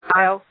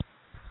H-U-L?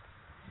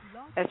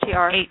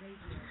 S-T-R?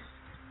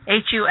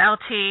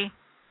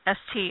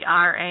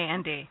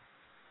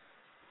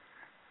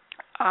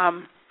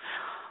 Hultstrand.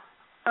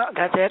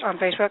 That's it on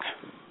Facebook?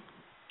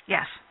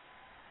 Yes.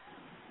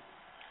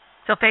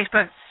 So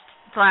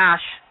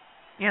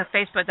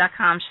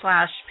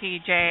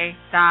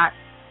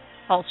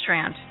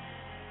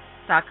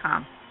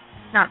facebook.com/pj.hultstrand.com.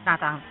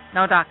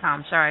 No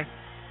 .com, sorry.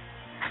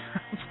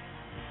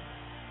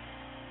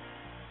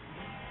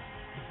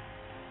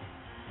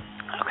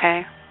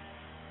 Okay.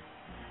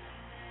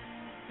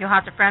 You'll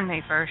have to friend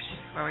me first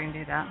before we can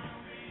do that.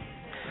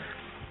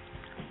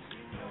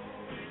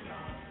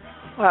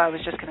 Well, I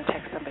was just going to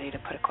text somebody to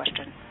put a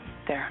question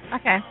there.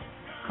 Okay,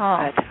 cool.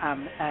 But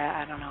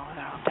I don't know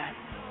about that.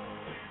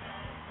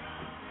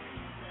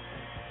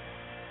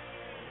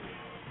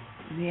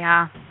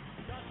 Yeah.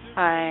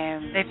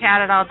 They've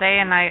had it all day,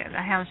 and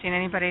I haven't seen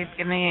anybody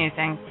give me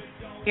anything.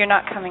 You're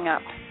not coming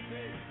up.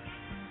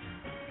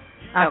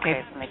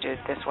 Okay, let me do it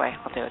this way.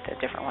 I'll do it a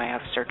different way. I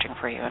was searching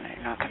for you, and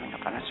you're not coming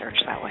up on a search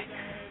that way.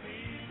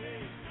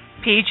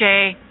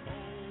 PJ.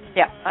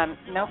 Yeah.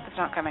 Nope, it's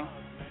not coming.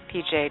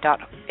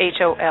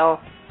 PJ.HOL.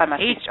 I'm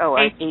H-U-L.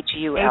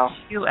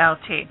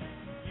 H-U-L-T.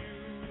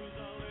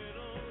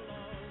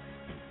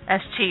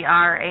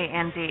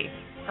 S-T-R-A-N-D.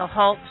 So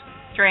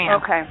Hultstrand.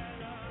 Okay.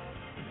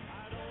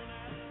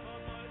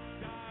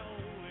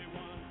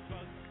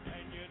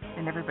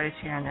 And everybody's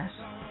hearing this.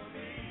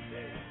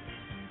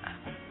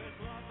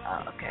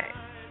 Okay.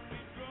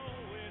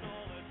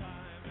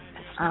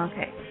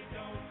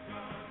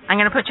 I'm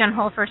going to put you on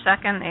hold for a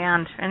second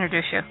and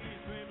introduce you.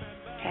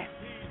 Okay.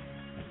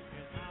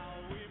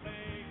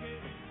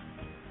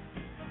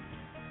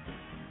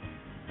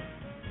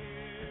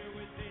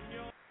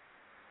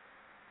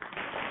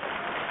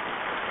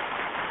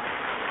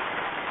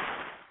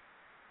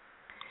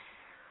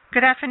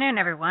 Good afternoon,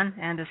 everyone,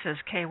 and this is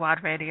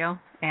KWAD Radio,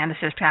 and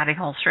this is Patty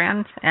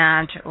Hultstrand,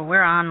 and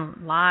we're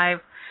on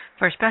live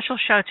for a special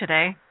show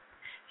today.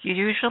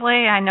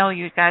 Usually, I know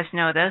you guys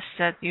know this,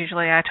 that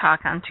usually I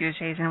talk on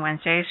Tuesdays and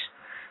Wednesdays,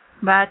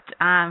 but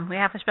we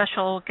have a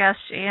special guest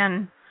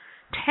in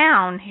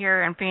town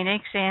here in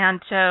Phoenix, and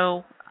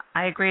so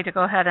I agreed to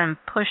go ahead and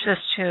push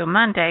this to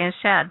Monday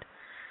instead.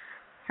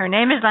 Her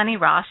name is Lennie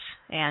Ross,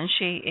 and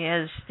she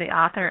is the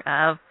author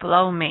of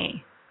Blow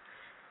Me,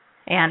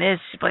 and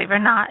is, believe it or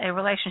not, a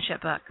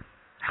relationship book.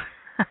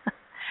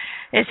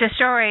 It's a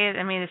story,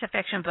 it's a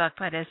fiction book,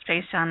 but it's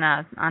based on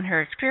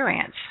her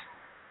experience.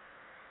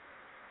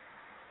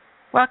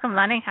 Welcome,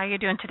 Lennie. How are you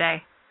doing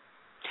today?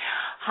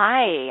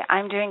 Hi,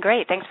 I'm doing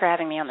great. Thanks for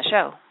having me on the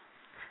show.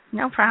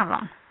 No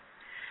problem.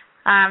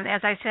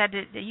 As I said,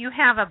 you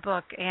have a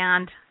book,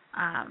 and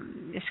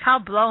it's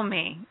called Blow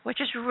Me,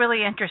 which is a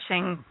really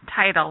interesting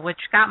title, which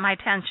got my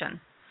attention.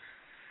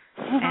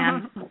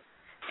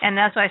 And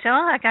that's why I said,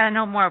 I got to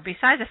know more.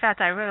 Besides the fact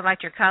that I really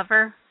liked your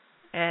cover,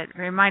 it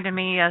reminded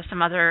me of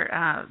some other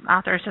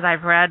authors that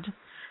I've read,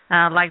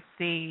 like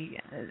the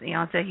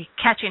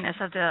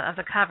catchiness of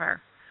the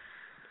cover.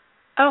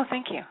 Oh,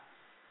 thank you.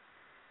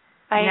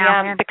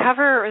 The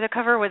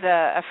cover was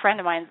a friend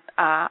of mine's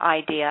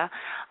idea.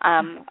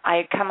 I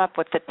had come up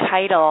with the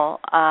title,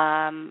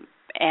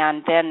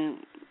 and then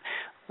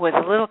was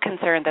a little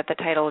concerned that the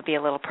title would be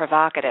a little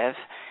provocative.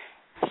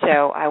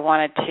 So I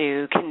wanted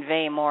to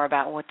convey more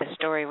about what the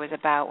story was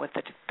about with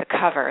the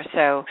cover.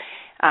 So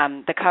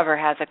the cover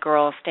has a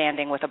girl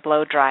standing with a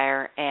blow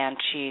dryer, and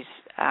she's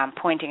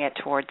pointing it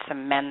towards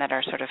some men that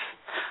are sort of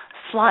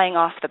flying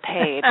off the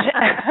page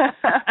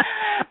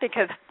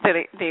because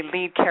the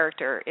lead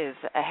character is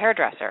a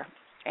hairdresser,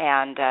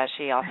 and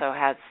she also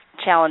has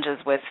challenges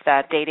with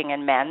dating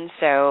in men.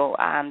 So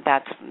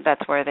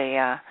that's where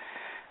the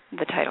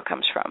title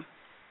comes from.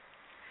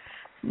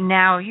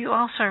 Now, you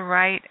also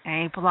write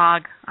a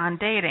blog on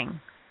dating.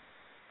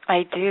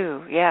 I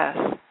do, yes.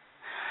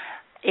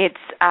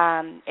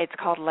 It's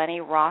called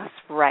Lennie Ross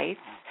Writes,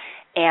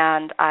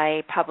 and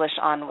I publish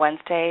on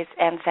Wednesdays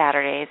and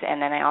Saturdays,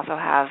 and then I also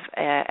have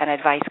an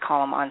advice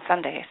column on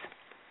Sundays.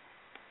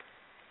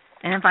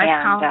 An advice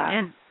column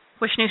in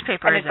which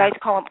newspaper is it? An advice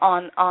column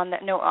on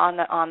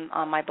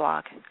my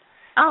blog.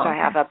 Oh, so okay.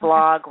 I have a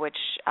blog which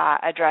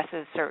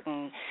addresses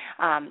certain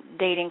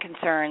dating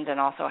concerns and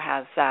also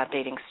has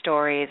dating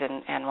stories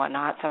and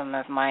whatnot, some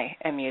of my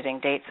amusing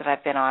dates that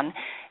I've been on.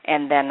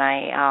 And then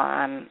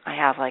I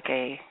have like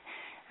a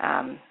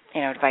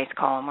advice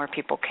column where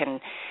people can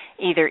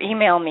either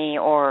email me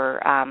or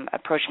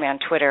approach me on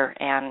Twitter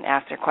and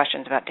ask their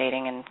questions about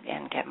dating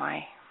and get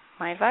my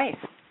advice.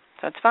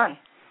 So it's fun.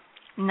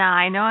 Now,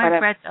 I know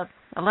I've read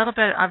a little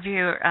bit of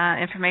your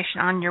information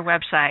on your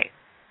website.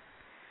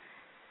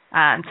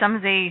 And some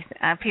of the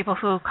people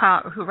who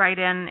write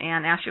in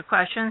and ask you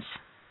questions,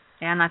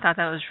 and I thought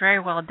that was very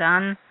well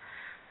done.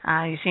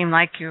 You seem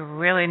like you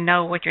really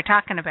know what you're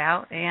talking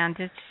about, and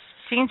it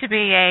seems to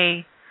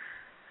be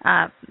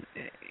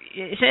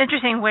it's an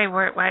interesting way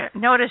where I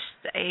noticed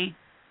a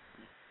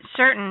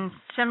certain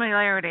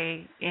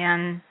similarity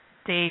in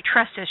the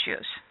trust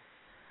issues.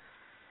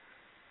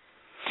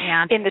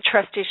 And in the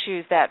trust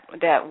issues that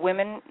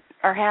women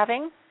are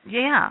having?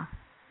 Yeah.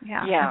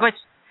 Which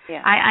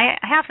I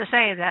have to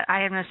say that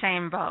I am in the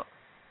same boat.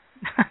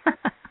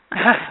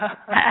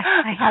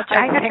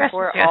 I think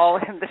we're all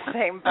in the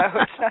same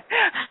boat.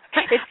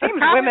 It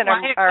seems women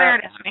are.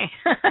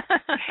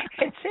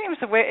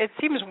 It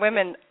seems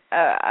women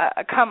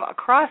come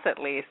across at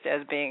least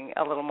as being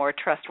a little more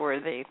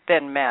trustworthy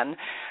than men.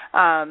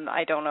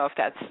 I don't know if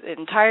that's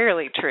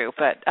entirely true,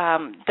 but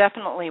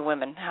definitely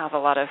women have a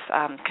lot of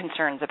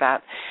concerns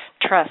about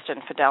trust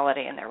and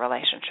fidelity in their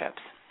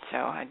relationships. So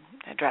I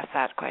address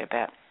that quite a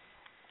bit.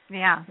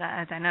 Yeah,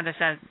 I noticed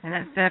that.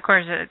 And of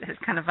course, it's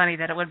kind of funny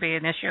that it would be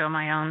an issue of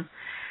my own.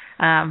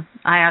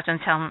 I often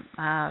tell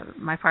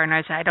my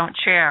partners I don't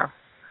share.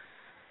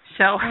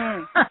 So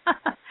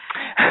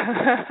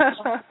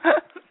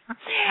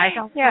I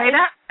don't say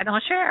that. I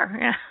don't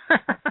share.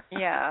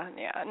 Yeah.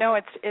 No,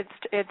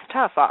 it's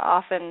tough.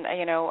 Often,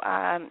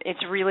 it's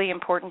really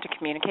important to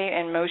communicate,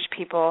 and most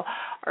people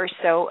are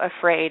so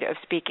afraid of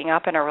speaking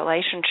up in a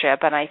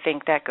relationship. And I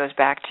think that goes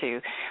back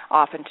to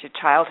often to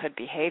childhood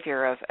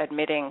behavior of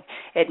admitting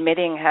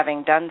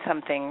having done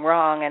something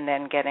wrong and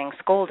then getting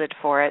scolded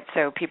for it.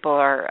 So people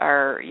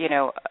are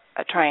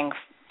trying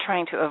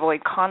to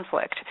avoid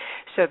conflict,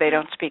 so they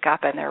don't speak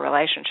up in their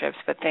relationships.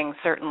 But things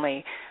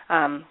certainly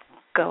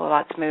go a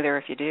lot smoother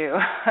if you do.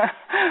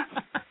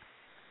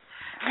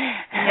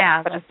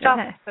 Yeah, but it's tough.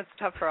 That's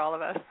tough for all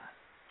of us.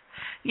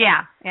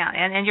 Yeah,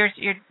 and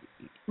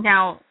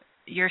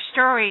your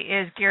story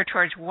is geared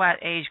towards what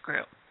age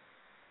group?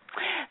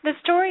 The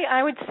story,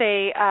 I would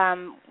say,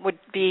 would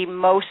be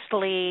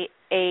mostly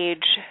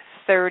age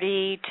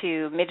 30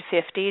 to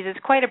mid-50s. It's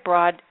quite a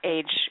broad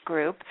age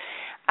group.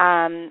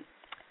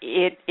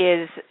 It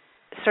is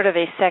sort of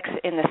a Sex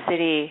in the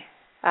City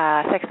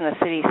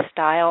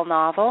style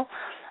novel.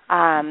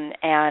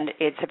 And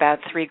it's about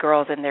three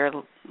girls in their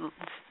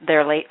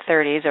late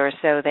 30s, or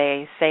so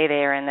they say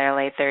they are in their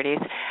late 30s,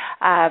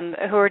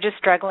 who are just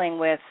struggling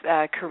with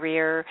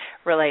career,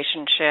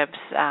 relationships,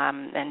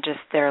 and just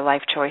their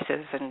life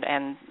choices,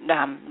 and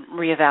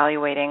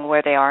reevaluating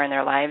where they are in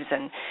their lives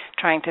and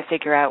trying to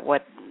figure out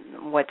what's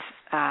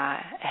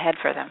ahead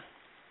for them.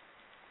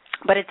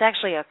 But it's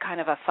actually a kind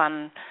of a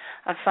fun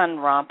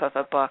romp of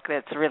a book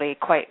that's really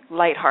quite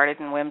lighthearted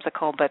and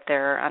whimsical, but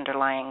there are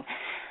underlying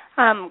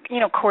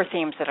core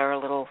themes that are a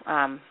little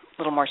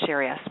more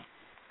serious.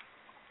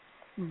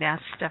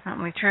 That's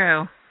definitely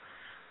true.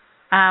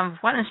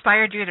 What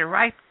inspired you to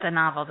write the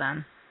novel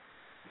then?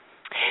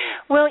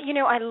 Well,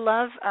 I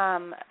love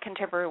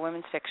contemporary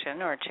women's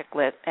fiction, or chick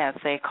lit as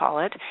they call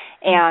it,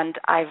 and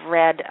I've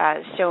read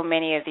so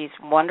many of these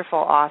wonderful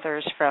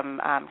authors from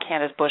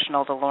Candace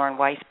Bushnell to Lauren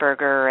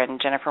Weisberger and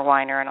Jennifer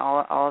Weiner and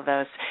all of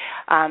those,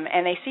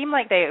 and they seem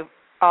like they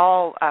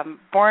all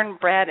born,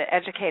 bred,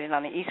 educated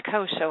on the East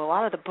Coast, so a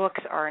lot of the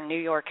books are New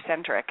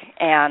York-centric,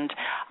 and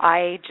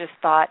I just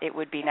thought it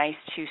would be nice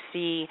to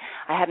see.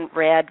 I hadn't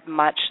read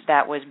much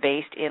that was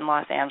based in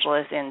Los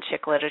Angeles in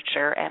chick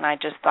literature, and I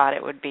just thought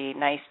it would be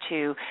nice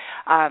to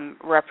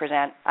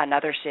represent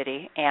another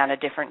city and a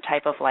different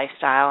type of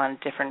lifestyle and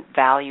different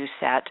value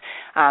set.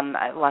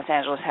 Los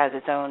Angeles has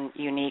its own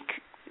unique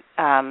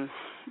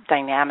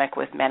dynamic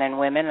with men and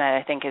women that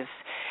I think is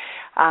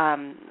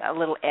a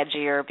little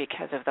edgier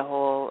because of the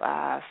whole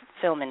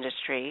film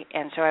industry,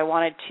 and so I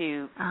wanted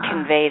to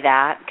convey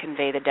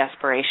the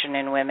desperation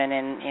in women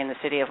in the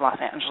city of Los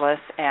Angeles,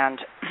 and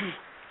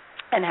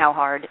how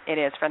hard it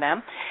is for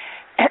them,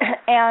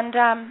 and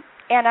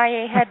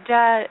I had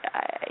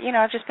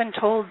I've just been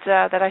told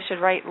that I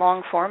should write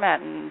long format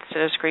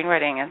instead of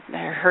screenwriting, and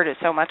I heard it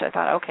so much I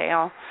thought, okay,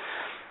 I'll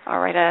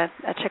write a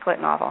chick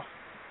lit novel.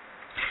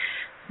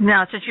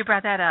 Now, since you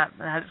brought that up,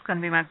 that's going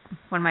to be one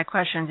of my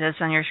questions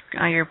is on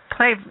your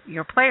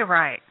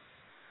playwright.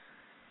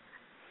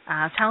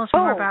 Tell us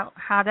more about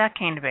how that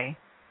came to be.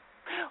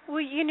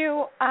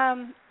 Well,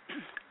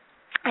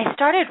 I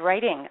started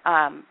writing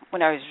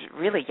when I was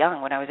really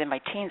young. When I was in my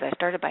teens, I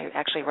started by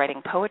actually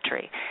writing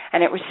poetry.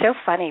 And it was so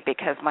funny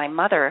because my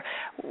mother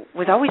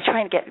was always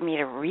trying to get me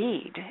to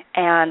read,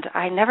 and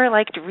I never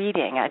liked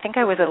reading. I think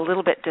I was a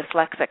little bit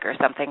dyslexic or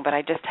something, but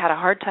I just had a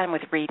hard time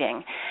with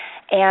reading.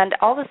 And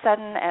all of a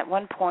sudden, at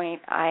one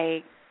point,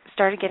 I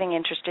started getting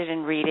interested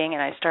in reading,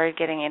 and I started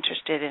getting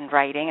interested in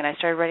writing, and I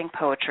started writing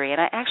poetry. And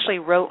I actually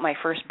wrote my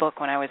first book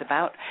when I was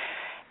about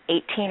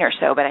 18 or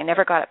so, but I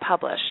never got it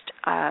published.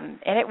 And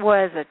it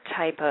was a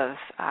type of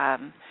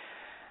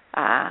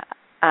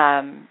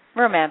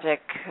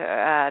romantic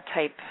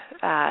type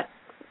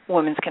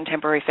women's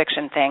contemporary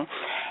fiction thing.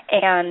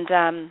 And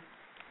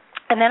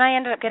then I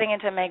ended up getting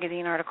into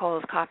magazine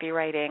articles,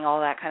 copywriting, all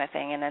that kind of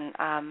thing, and then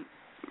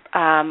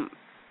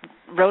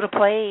wrote a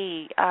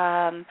play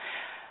and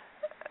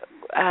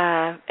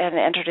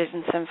entered it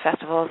in some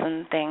festivals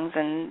and things,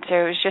 and so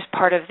it was just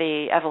part of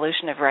the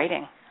evolution of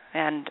writing.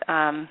 And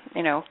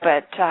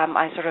but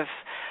I sort of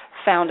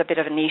found a bit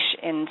of a niche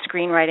in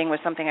screenwriting was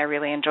something I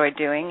really enjoyed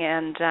doing,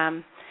 and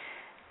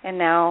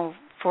now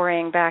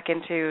foraying back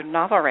into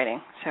novel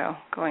writing, so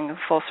going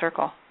full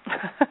circle.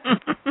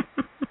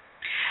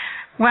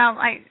 Well,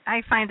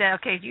 I find that,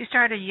 okay, you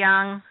started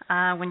young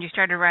when you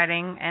started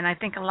writing, and I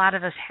think a lot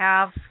of us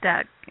have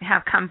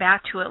come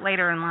back to it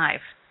later in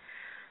life.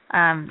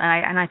 And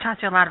I talk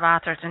to a lot of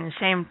authors, and the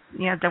same,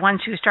 the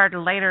ones who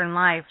started later in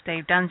life,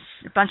 they've done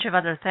a bunch of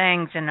other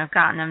things and have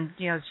gotten them,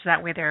 so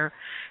that way their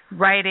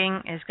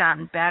writing has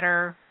gotten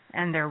better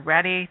and they're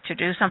ready to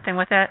do something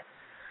with it.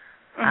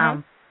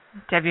 Mm-hmm.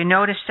 Have you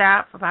noticed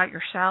that about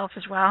yourself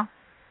as well?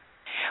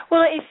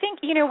 Well, I think,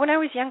 when I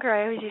was younger,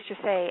 I always used to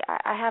say,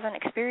 I haven't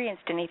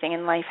experienced anything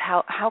in life.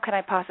 How can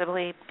I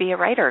possibly be a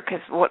writer? Because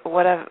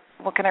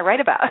what can I write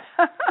about?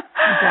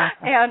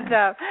 Exactly.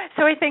 And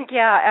so I think,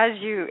 as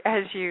you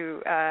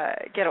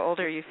get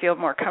older, you feel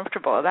more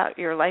comfortable about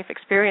your life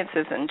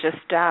experiences and just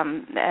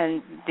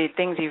and the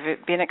things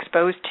you've been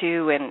exposed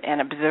to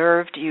and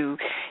observed. You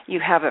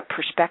have a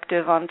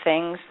perspective on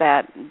things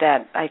that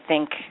I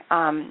think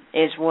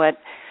is what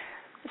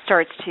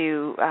starts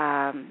to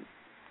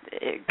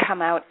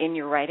come out in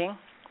your writing.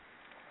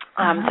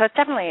 So it's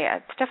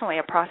definitely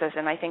a process,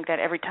 and I think that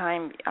every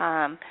time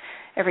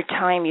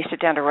you sit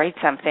down to write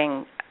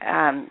something,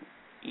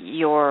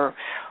 your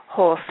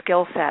whole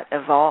skill set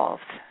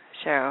evolves.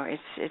 So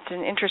it's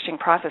an interesting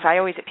process.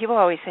 People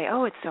always say,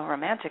 "Oh, it's so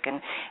romantic,"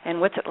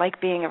 and what's it like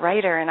being a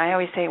writer? And I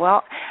always say,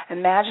 well,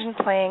 imagine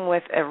playing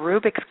with a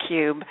Rubik's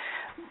cube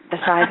the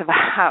size of a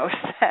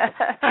house,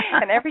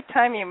 and every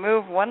time you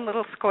move one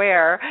little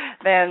square,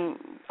 then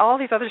all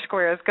these other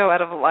squares go out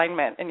of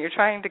alignment, and you're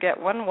trying to get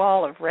one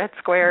wall of red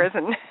squares,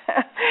 and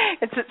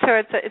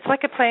it's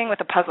like playing with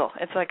a puzzle.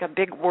 It's like a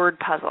big word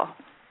puzzle.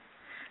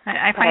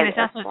 I find it's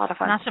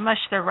not so much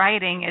the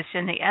writing; it's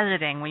in the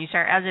editing. When you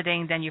start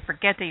editing, then you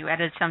forget that you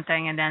edited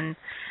something, and then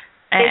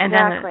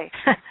exactly.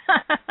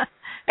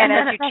 And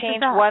as you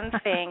change one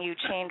thing, you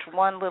change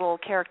one little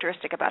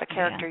characteristic about a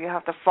character. Yeah. You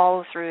have to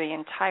follow through the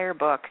entire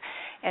book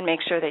and make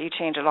sure that you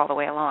change it all the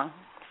way along.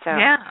 So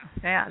yeah,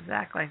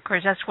 exactly. Of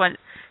course, that's what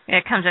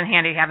it comes in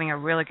handy, having a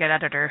really good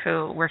editor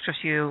who works with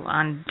you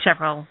on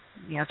several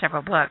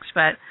books.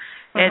 But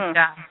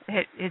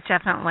it's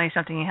definitely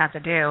something you have to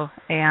do,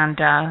 and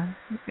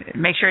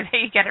make sure that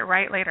you get it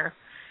right later.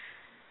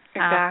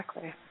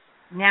 Exactly.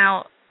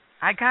 Now,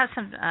 I got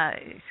a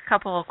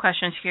couple of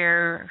questions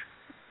here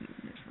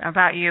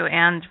about you,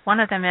 and one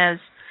of them is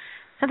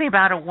something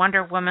about a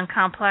Wonder Woman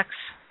complex,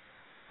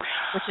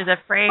 which is a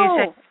phrase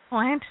that you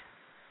coined.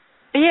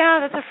 Yeah,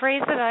 that's a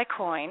phrase that I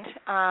coined,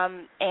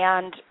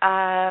 and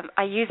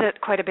I use it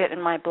quite a bit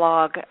in my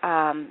blog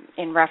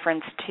in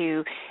reference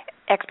to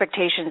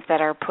expectations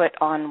that are put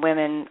on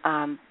women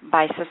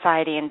by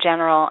society in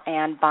general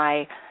and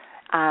by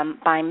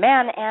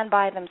men and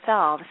by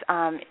themselves.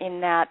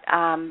 In that,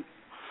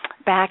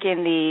 back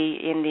in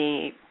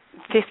the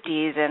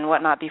 50s and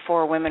whatnot,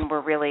 before women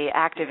were really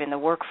active in the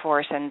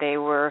workforce, and they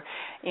were,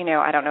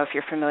 I don't know if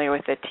you're familiar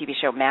with the TV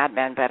show Mad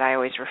Men, but I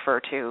always refer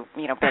to,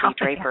 Betty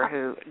Draper,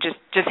 who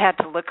just had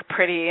to look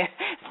pretty,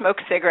 smoke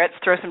cigarettes,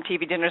 throw some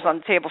TV dinners on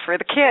the table for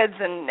the kids,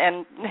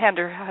 and hand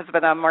her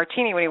husband a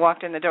martini when he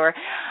walked in the door.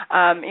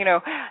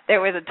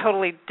 There was a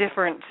totally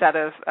different set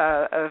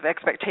of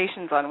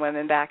expectations on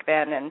women back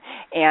then,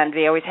 and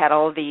they always had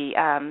all of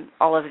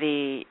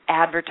the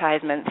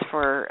advertisements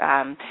for,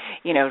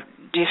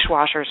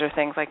 dishwashers or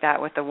things like that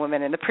with the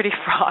woman in the pretty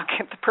frock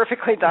and the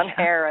perfectly done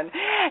hair, and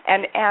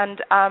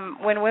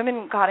when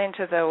women got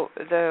into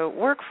the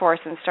workforce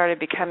and started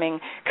becoming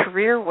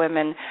career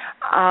women,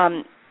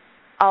 in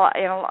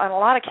a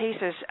lot of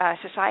cases,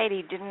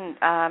 society didn't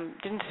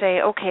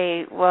say,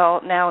 okay, well,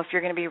 now if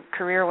you're going to be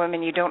career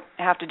women, you don't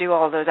have to do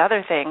all of those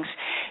other things.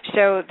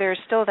 So there's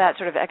still that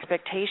sort of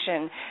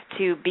expectation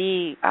to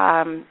be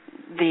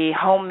the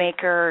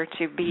homemaker,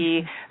 to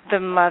be the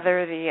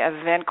mother, the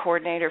event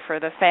coordinator for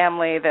the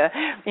family, the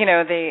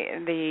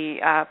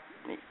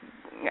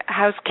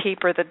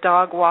housekeeper, the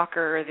dog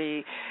walker,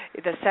 the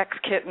sex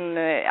kitten,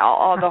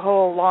 the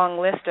whole long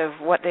list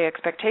of what the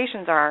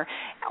expectations are,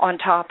 on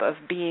top of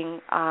being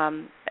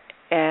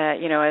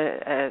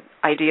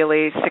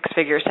ideally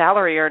six-figure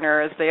salary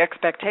earner is the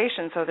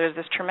expectation. So there's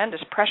this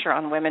tremendous pressure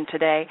on women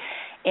today,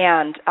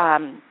 and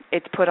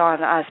it's put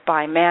on us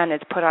by men.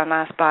 It's put on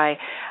us by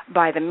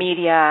the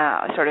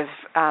media, sort of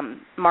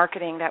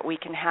marketing that we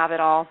can have it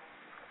all.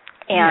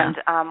 And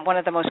one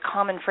of the most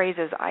common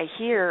phrases I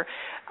hear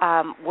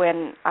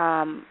when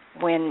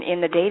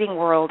in the dating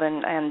world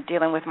and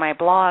dealing with my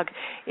blog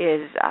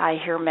is I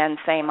hear men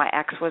say my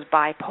ex was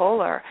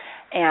bipolar.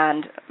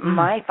 And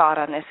my thought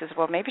on this is,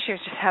 well, maybe she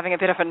was just having a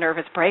bit of a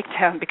nervous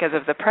breakdown because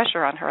of the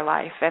pressure on her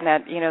life. And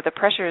that, the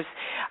pressures,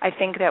 I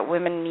think that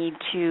women need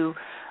to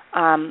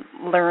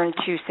learn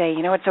to say,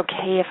 it's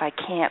okay if I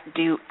can't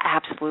do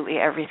absolutely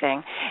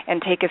everything,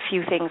 and take a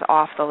few things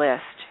off the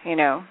list,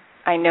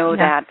 I know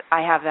that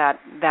I have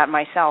that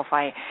myself.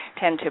 I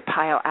tend to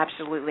pile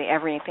absolutely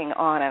everything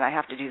on, and I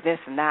have to do this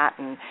and that,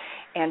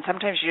 and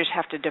sometimes you just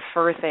have to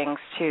defer things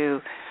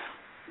to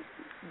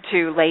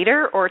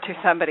later or to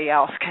somebody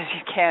else, because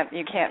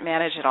you can't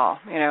manage it all.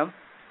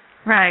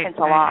 Right. It's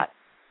a lot.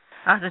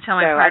 I have to tell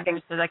my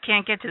partners that I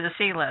can't get to the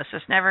C list.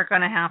 It's never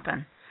going to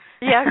happen.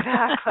 Yeah,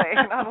 exactly.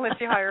 Not unless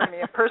you hire me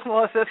a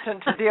personal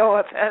assistant to deal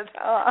with it.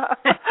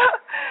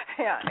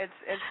 Yeah,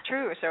 it's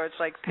true. So it's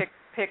like pick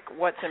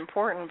what's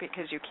important,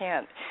 because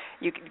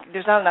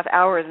there's not enough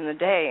hours in the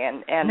day,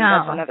 and No.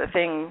 that's another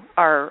thing.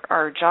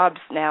 Our jobs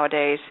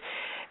nowadays,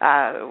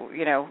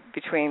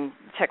 between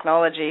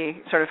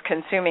technology sort of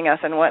consuming us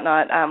and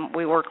whatnot,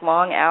 we work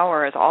long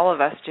hours, all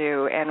of us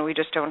do, and we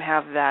just don't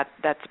have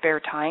that spare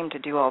time to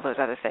do all those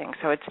other things.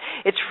 So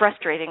it's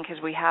frustrating,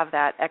 because we have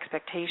that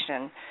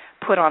expectation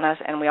put on us,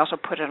 and we also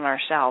put it on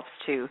ourselves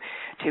to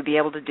be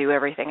able to do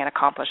everything and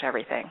accomplish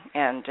everything.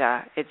 And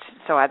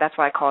that's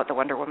why I call it the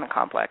Wonder Woman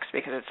complex,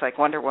 because it's like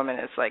Wonder Woman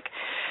is like,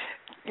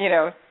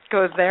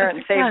 goes there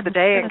and saves the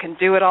day and can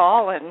do it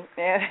all, and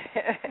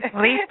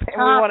we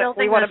want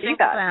to be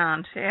that.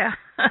 Bound. Yeah.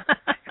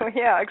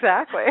 Yeah,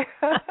 exactly.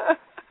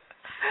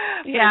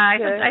 Yeah,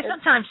 I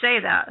sometimes say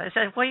that. I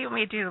said, "What do you want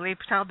me to do? Leap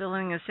tall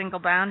building a single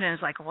bound?" And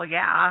it's like, "Well,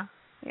 yeah,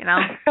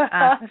 not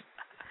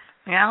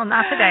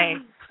today."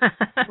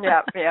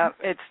 Yeah,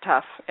 it's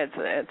tough.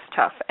 It's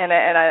tough, and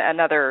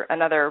another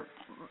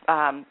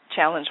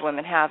challenge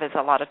women have is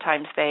a lot of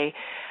times they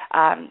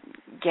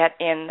get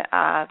in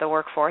the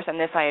workforce, and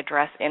this I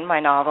address in my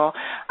novel,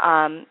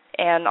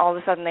 and all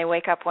of a sudden they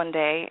wake up one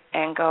day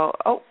and go,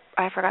 "Oh,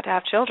 I forgot to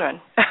have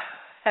children."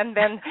 And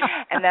then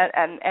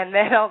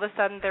all of a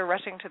sudden they're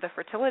rushing to the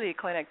fertility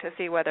clinic to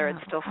see whether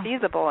it's still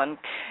feasible, and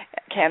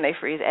can they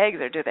freeze eggs,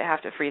 or do they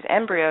have to freeze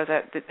embryos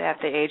at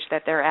the age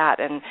that they're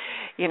at, and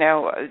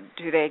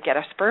do they get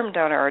a sperm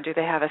donor, or do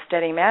they have a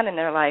steady man in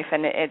their life?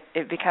 And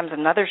it becomes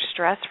another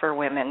stress for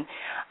women.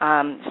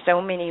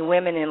 So many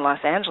women in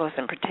Los Angeles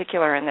in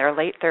particular, in their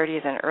late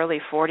 30s and early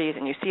 40s,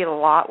 and you see it a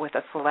lot with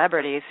the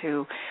celebrities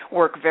who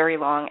work very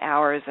long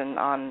hours and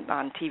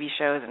on TV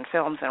shows and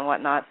films and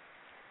whatnot,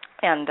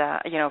 and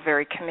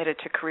very committed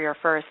to career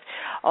first.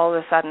 All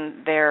of a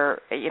sudden they're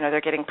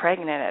getting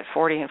pregnant at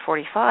 40 and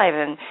 45,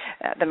 and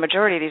the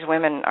majority of these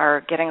women are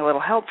getting a little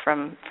help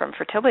from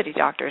fertility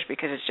doctors,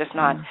 because it's just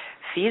not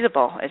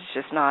feasible. It's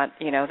just not,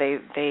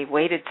 they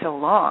waited so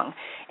long.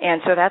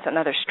 And so that's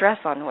another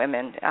stress on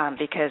women,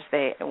 because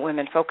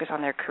women focus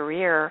on their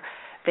career.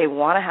 They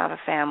want to have a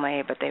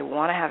family, but they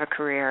want to have a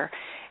career.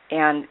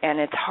 And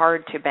it's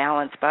hard to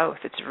balance both.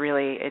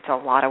 It's a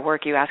lot of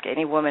work. You ask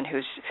any woman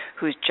who's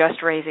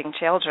just raising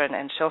children,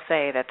 and she'll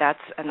say that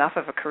that's enough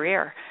of a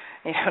career.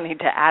 You don't need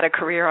to add a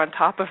career on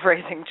top of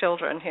raising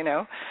children,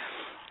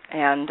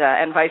 and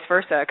vice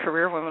versa. A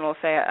career woman will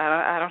say,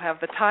 I don't have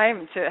the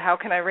time to. How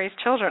can I raise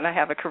children? I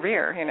have a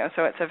career,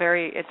 So it's a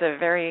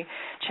very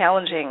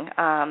challenging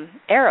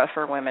era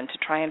for women to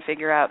try and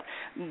figure out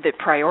the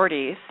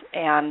priorities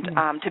and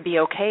to be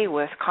okay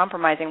with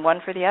compromising one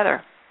for the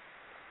other.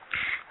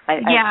 I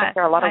think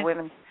there are a lot of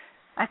women.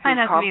 I find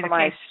that to be the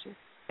case.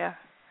 Yeah.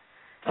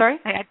 Sorry?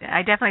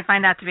 I definitely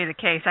find that to be the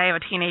case. I have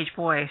a teenage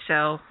boy,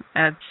 so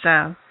it's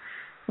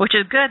which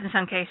is good in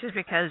some cases,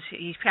 because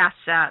he's past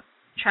that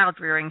child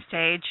rearing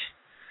stage,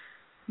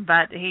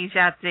 but he's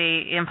at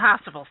the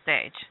impossible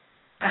stage.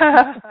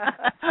 And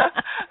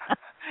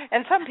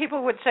some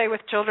people would say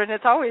with children,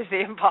 it's always the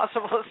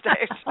impossible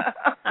stage.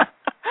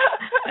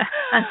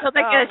 Until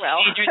they get a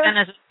teenager, then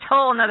it's a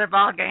whole another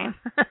ballgame.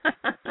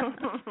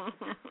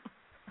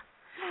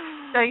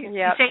 So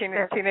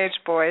teenage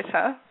boys,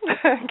 huh?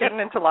 Getting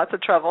into lots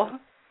of trouble.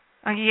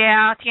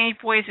 Yeah, teenage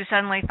boys who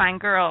suddenly find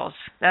girls.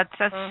 That's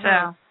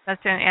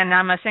and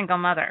I'm a single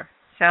mother,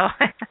 so.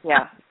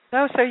 Yeah.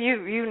 No, so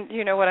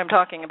you know what I'm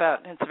talking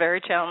about. It's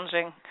very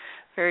challenging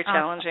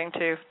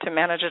to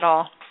manage it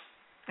all.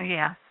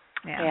 Yeah.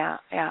 Yeah.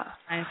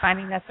 I'm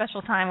finding that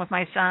special time with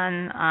my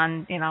son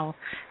on,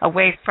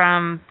 away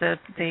from the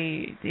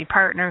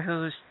partner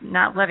who's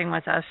not living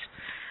with us.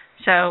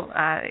 So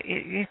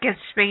it gets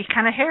to be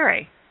kind of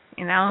hairy,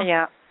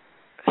 Yeah,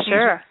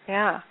 sure,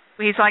 yeah.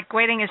 He's like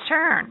waiting his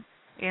turn,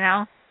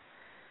 Can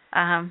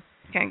I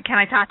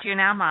talk to you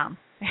now, Mom?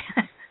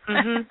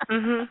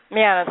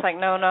 Yeah, it's like,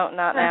 no, not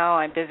now.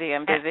 I'm busy.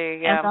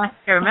 Yeah. And I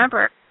have to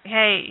remember,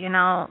 hey,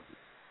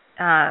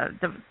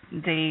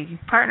 the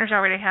partner's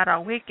already had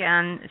all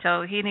weekend,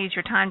 so he needs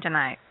your time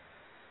tonight.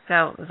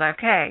 So it was like,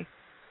 okay,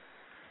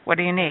 what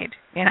do you need?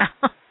 You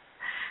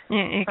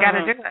got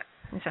to do it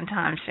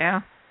sometimes,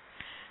 yeah.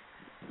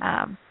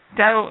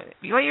 So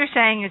what you're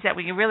saying is that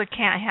we really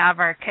can't have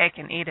our cake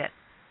and eat it.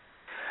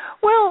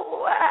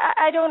 Well,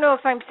 I don't know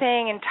if I'm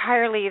saying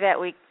entirely that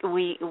we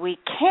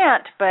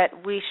can't,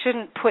 but we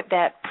shouldn't put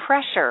that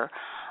pressure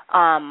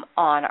on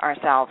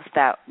ourselves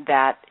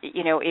that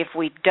if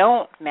we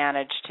don't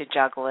manage to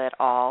juggle it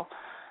all,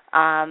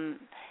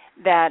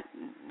 that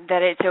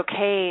it's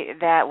okay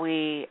that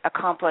we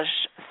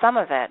accomplish some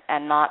of it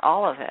and not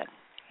all of it.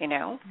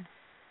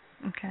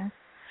 Okay.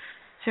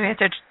 So we have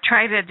to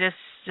try to just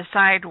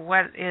decide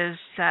what is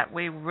that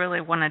we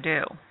really want to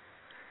do,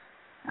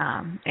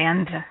 and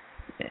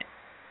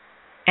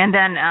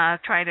then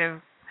try to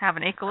have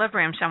an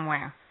equilibrium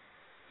somewhere.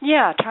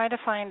 Yeah, try to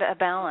find a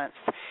balance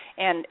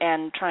and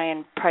try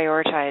and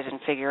prioritize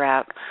and figure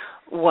out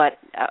what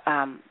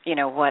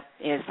what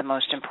is the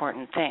most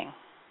important thing.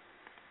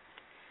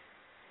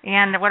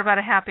 And what about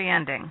a happy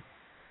ending?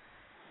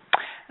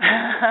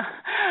 A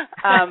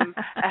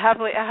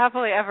happily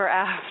ever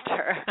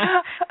after.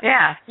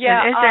 Yeah.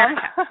 Yeah. Is there a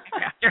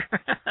happily after?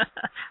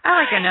 I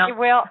like to know.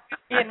 Well,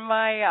 in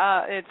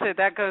my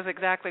that goes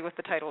exactly with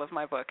the title of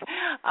my book.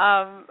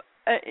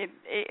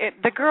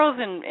 The girls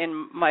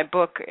in my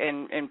book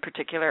in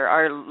particular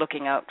are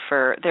looking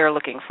for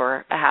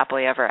a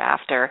happily ever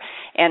after,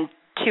 and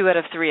 2 out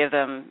of 3 of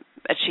them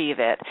achieve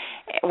it,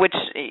 which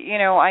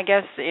I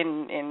guess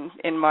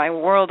in my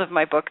world of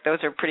my book,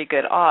 those are pretty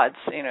good odds,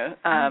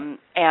 and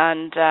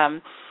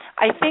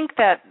I think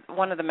that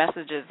one of the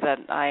messages that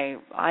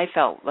I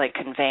felt like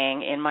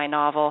conveying in my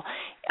novel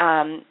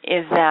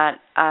is that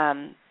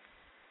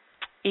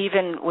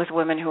even with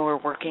women who are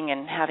working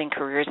and having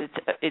careers,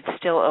 it's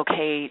still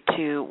okay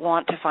to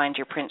want to find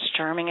your Prince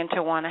Charming and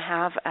to want to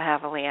have a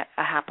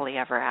happily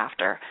ever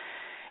after.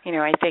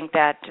 I think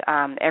that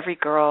every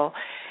girl,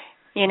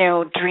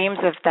 dreams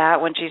of that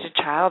when she's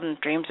a child, and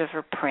dreams of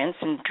her prince,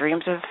 and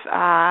dreams of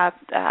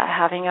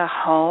having a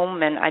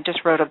home. And I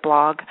just wrote a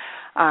blog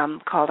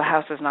called "A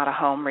House Is Not a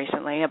Home"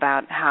 recently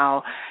about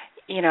how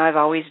I've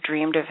always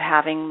dreamed of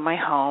having my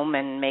home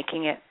and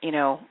making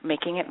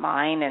it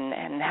mine,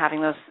 and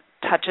having those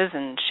touches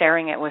and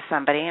sharing it with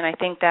somebody. And I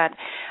think that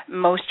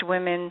most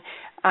women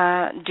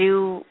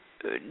do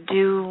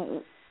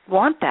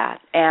want that,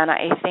 and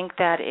I think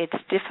that it's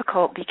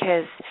difficult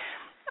because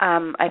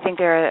I think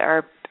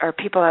there are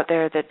people out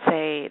there that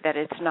say that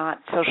it's not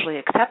socially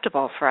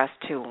acceptable for us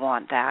to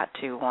want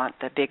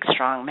the big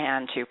strong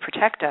man to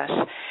protect us,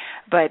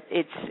 but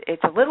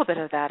it's a little bit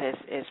of that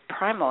is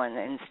primal and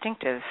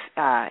instinctive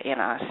in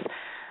us.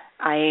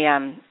 I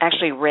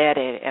actually read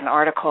an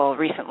article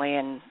recently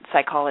in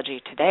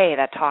Psychology Today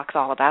that talks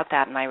all about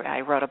that, and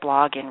I wrote a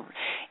blog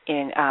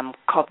in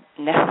called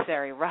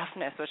Necessary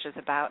Roughness, which is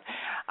about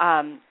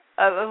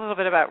a little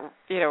bit about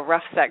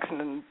rough sex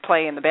and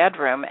play in the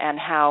bedroom, and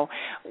how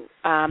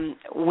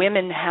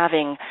women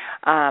having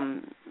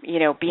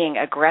being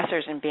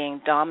aggressors and being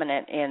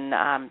dominant in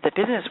the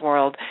business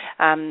world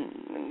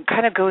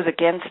kind of goes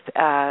against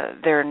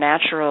their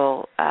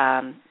natural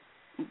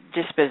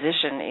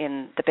disposition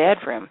in the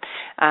bedroom,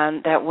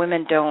 that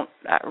women don't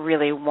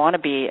really want to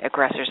be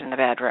aggressors in the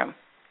bedroom,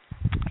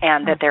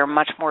 and that they're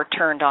much more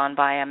turned on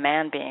by a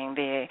man being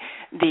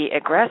the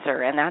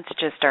aggressor, and that's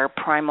just our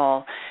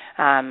primal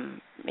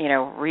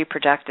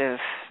reproductive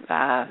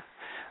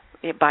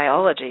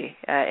biology,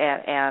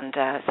 and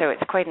so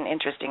it's quite an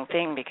interesting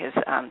thing, because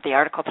the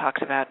article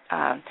talks about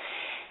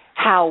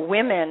how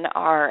women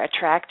are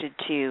attracted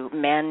to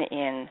men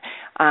in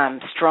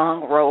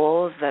strong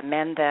roles, the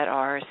men that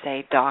are,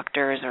 say,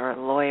 doctors or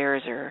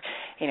lawyers or,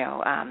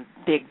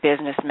 big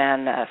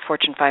businessmen,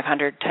 Fortune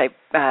 500 type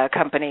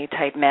company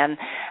type men,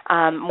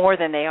 more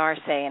than they are,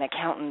 say, an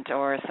accountant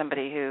or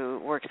somebody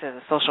who works as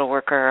a social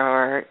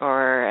worker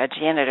or a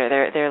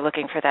janitor. They're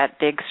looking for that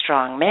big,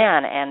 strong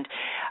man, and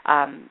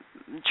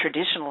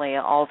traditionally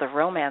all the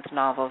romance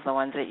novels, the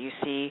ones that you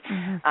see,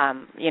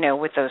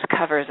 with those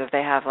covers of,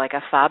 they have like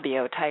a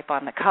Fabio type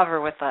on the cover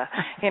with the,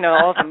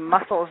 all the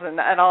muscles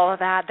and all of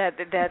that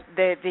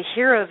the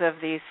heroes of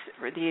these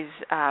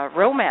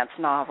romance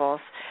novels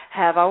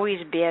have always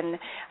been,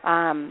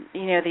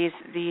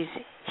 these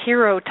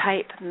hero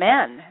type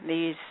men,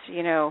 these,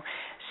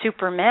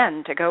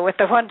 Supermen to go with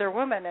the Wonder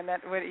Woman, and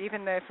that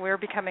even if we're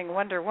becoming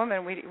Wonder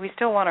Woman, we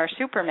still want our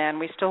Superman.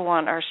 We still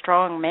want our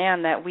strong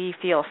man that we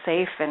feel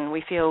safe and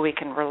we feel we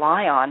can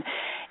rely on.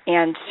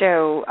 And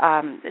so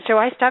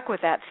I stuck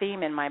with that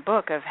theme in my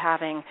book of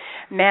having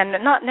men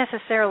not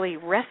necessarily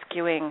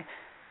rescuing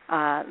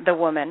the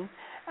women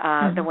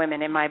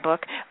in my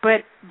book,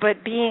 but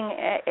being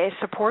a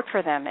support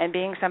for them, and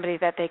being somebody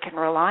that they can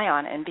rely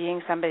on, and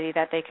being somebody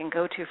that they can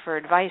go to for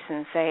advice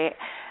and say,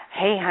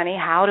 hey, honey,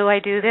 how do I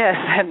do this?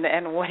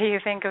 And what do you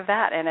think of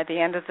that? And at the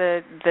end of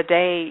the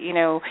day,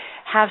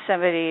 have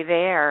somebody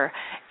there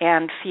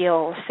and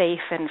feel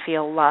safe and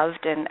feel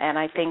loved. And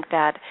I think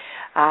that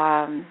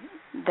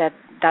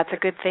that's a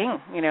good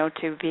thing,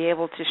 to be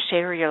able to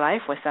share your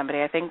life with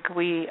somebody. I think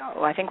we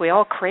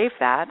all crave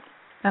that.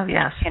 Oh,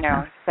 yes.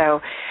 So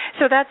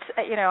that's,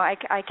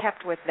 I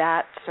kept with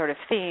that sort of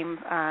theme,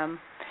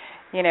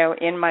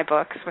 in my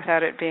books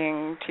without it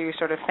being too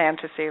sort of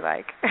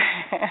fantasy-like.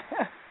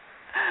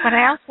 But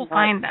I also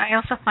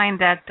find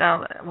that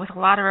with a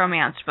lot of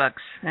romance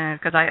books,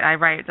 because I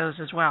write those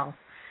as well,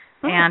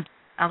 and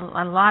a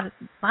lot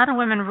of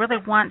women really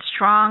want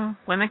strong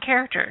women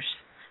characters,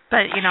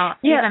 but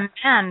even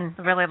men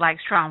really like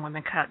strong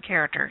women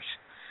characters.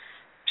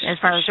 As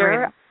far as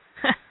sure.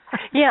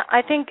 Yeah,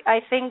 I think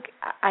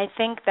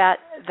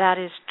that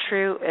is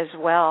true as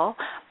well.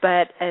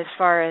 But as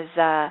far as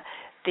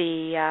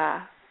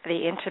the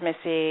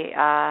intimacy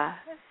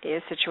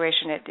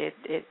situation,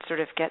 it sort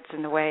of gets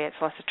in the way. It's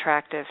less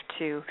attractive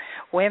to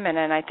women,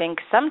 and I think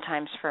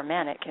sometimes for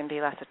men it can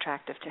be less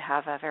attractive to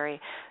have a very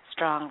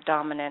strong,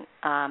 dominant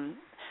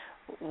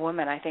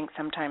woman. I think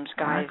sometimes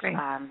guys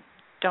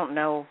don't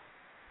know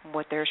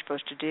what they're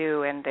supposed to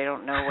do, and they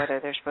don't know whether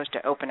they're supposed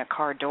to open a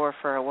car door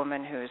for a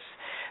woman who's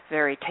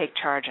very take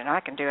charge and I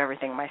can do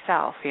everything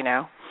myself, you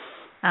know.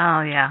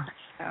 Oh yeah,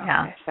 so,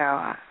 yeah. So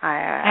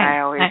I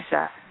always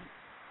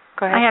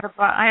go ahead.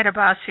 I had a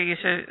boss who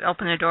used to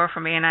open the door for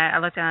me, and I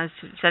looked down and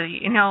said,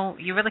 you know,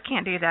 you really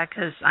can't do that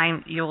because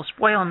you'll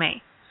spoil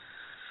me.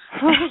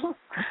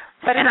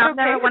 But and it's I'll okay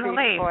never to want be to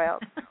leave.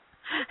 spoiled.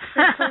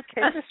 It's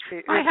okay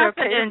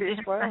to be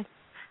spoiled.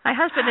 My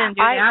husband didn't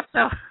do that,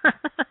 so.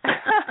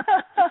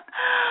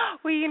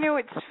 Well, you know,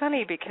 it's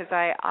funny because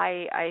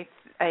I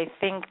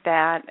think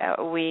that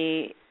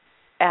we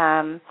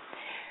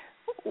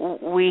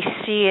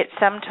see it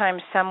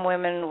sometimes. Some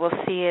women will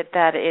see it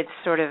that it's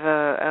sort of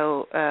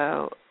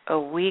a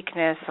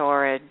weakness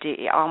or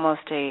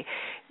almost a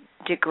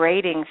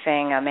degrading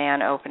thing, a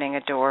man opening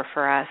a door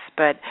for us.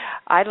 But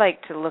I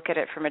like to look at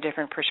it from a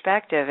different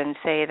perspective and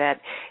say that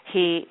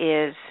he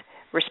is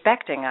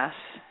respecting us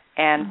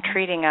and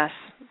treating us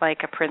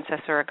like a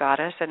princess or a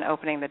goddess and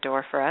opening the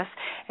door for us,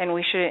 and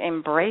we should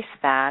embrace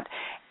that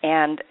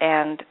and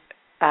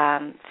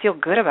feel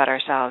good about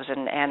ourselves.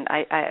 And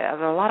I have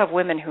a lot of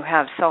women who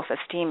have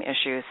self-esteem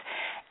issues,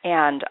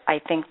 and I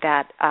think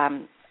that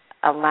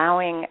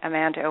allowing a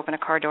man to open a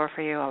car door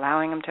for you,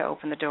 allowing him to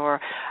open the door,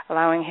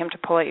 allowing him to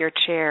pull at your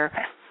chair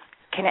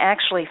can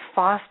actually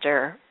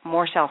foster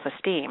more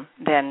self-esteem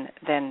than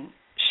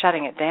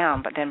shutting it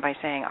down, but then by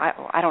saying,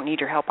 I don't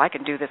need your help, I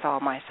can do this all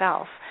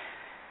myself.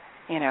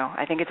 You know,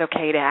 I think it's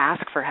okay to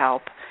ask for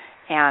help,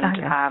 and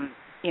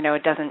you know,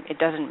 it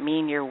doesn't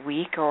mean you're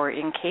weak or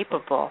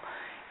incapable.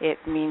 It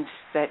means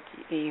that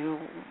you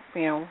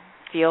know,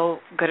 feel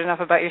good enough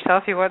about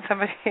yourself. You want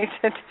somebody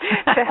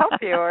to help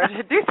you or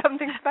to do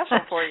something special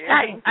for you.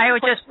 I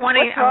was just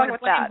wanting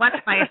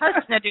my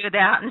husband to do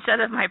that instead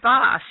of my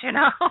boss, you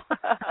know.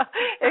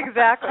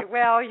 Exactly.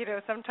 Well, you know,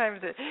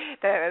 sometimes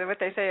what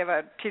they say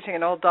about teaching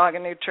an old dog a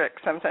new trick,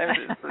 sometimes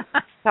it's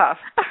tough.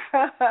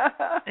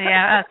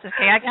 Yeah, that's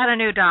okay. I got a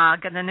new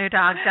dog, and the new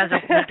dog does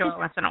open the door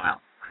once in a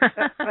while.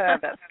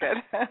 That's good.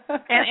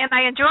 and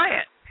I enjoy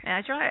it.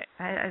 I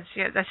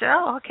said,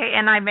 oh, okay,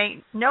 and I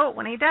make note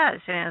when he does,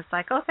 and it's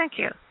like, oh, thank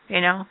you.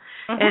 You know,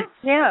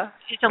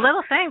 it's a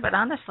little thing, but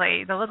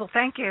honestly, the little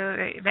thank you,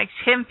 it makes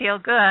him feel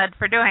good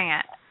for doing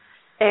it.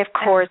 Of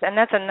course, and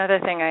that's another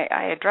thing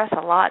I address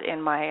a lot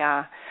in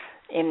my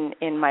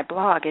in my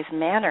blog is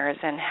manners,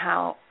 and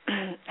how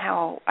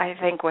I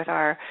think with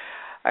our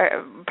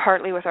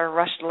partly with our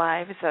rushed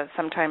lives,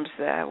 sometimes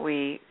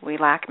we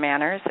lack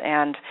manners,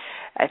 and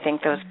I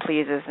think those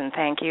pleases and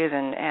thank yous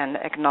and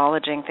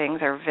acknowledging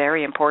things are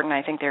very important.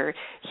 I think they're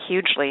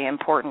hugely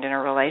important in a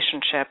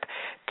relationship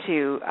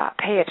to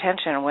pay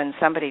attention when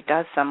somebody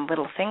does some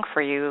little thing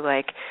for you,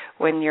 like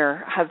when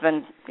your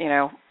husband, you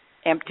know,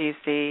 empties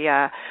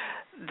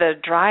the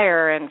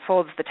dryer and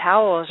folds the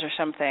towels or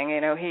something,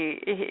 you know, he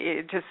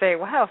to say,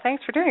 wow,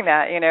 thanks for doing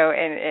that, you know,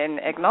 and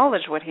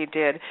acknowledge what he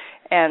did,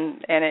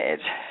 and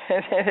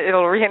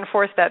it'll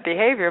reinforce that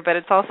behavior. But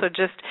it's also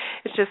just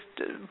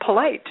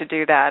polite to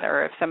do that.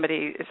 Or if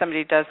somebody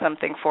does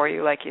something for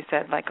you, like you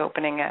said, like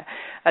opening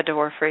a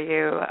door for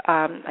you,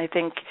 I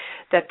think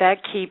that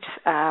keeps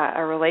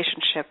a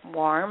relationship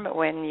warm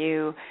when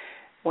you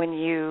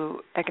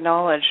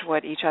acknowledge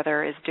what each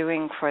other is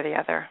doing for the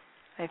other.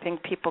 I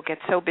think people get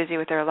so busy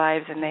with their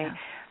lives, and they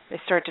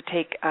start to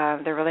take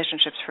their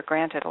relationships for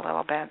granted a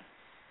little bit.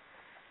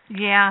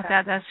 Yeah,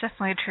 that's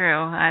definitely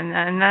true,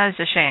 and that is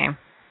a shame.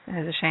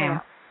 It is a shame.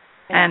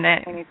 Yeah. And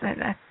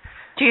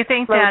do you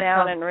think slow that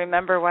down and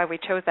remember why we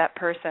chose that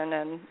person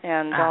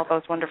and all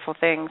those wonderful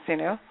things, you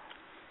know?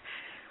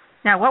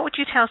 Now, what would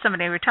you tell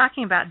somebody? We're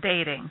talking about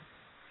dating,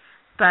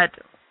 but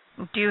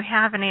do you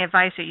have any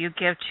advice that you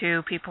give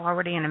to people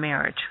already in a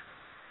marriage?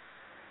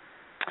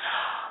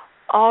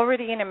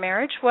 Already in a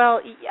marriage?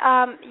 Well,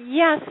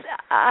 yes.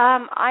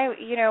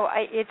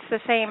 It's the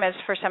same as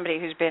for somebody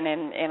who's been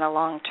in a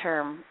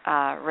long-term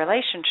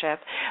relationship.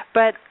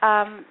 But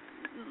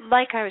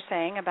like I was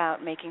saying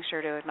about making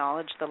sure to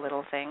acknowledge the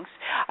little things,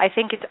 I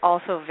think it's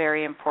also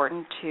very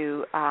important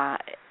to,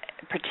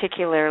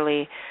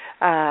 particularly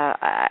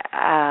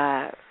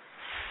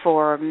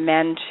for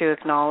men to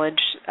acknowledge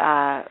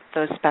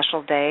those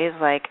special days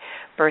like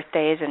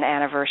birthdays and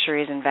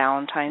anniversaries and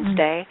Valentine's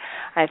Day.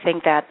 I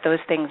think that those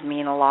things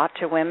mean a lot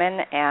to women,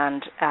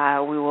 and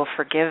we will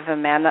forgive the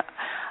men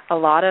a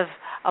lot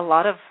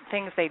of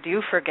things they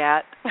do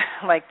forget,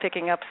 like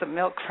picking up some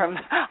milk from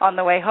on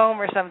the way home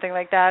or something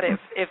like that.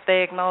 If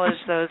they acknowledge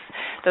those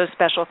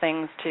special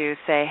things to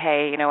say,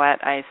 hey, you know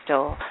what, I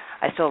still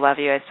love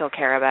you, I still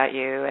care about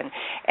you,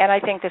 and I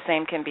think the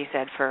same can be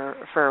said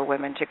for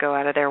women to go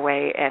out of their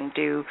way and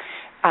do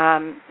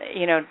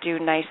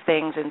nice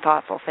things and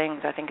thoughtful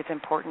things. I think it's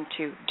important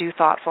to do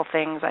thoughtful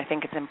things. I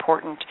think it's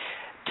important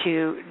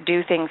to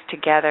do things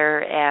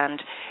together.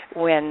 And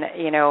when,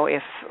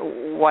 if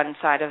one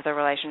side of the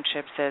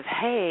relationship says,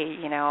 hey,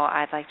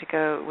 I'd like to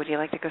go, would you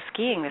like to go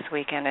skiing this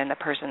weekend? And the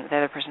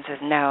other person says,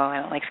 no, I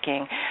don't like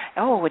skiing.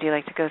 Oh, would you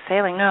like to go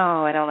sailing?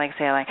 No, I don't like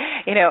sailing.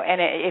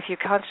 And if you're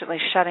constantly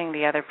shutting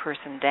the other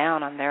person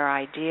down on their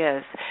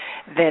ideas,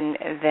 then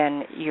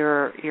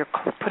you're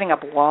putting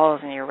up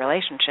walls in your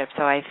relationship.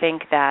 So I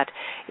think that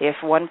if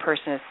one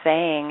person is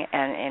saying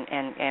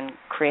and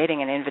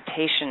creating an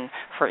invitation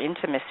for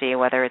intimacy,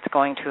 whether it's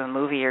going to a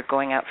movie or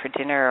going out for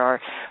dinner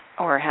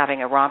or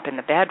having a romp in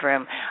the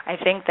bedroom, I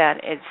think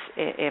that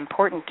it's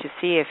important to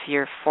see if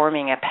you're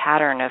forming a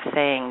pattern of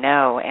saying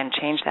no and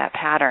change that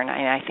pattern.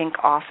 And I think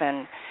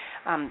often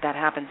that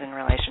happens in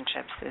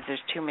relationships. Is there's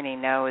too many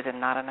no's and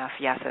not enough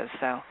yeses.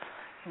 So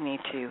you need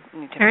to.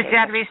 There's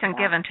got to be some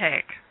give and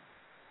take.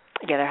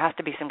 Yeah, there has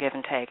to be some give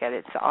and take.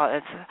 It's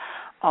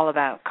all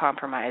about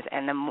compromise.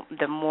 And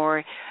the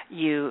more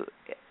you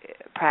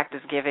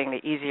practice giving,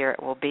 the easier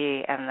it will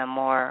be, and the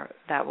more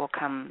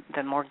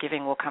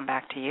giving will come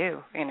back to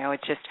you.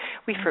 It's just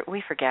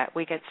we forget.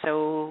 We get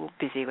so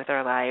busy with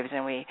our lives,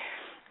 and we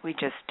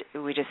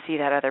just see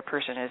that other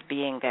person as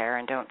being there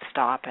and don't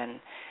stop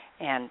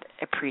and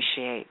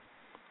appreciate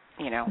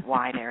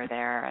why they're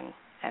there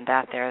and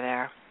that they're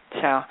there.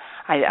 So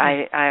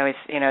I always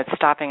it's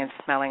stopping and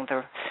smelling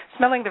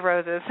the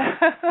roses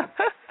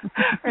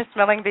or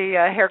smelling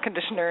the hair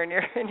conditioner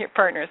in your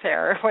partner's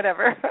hair or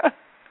whatever.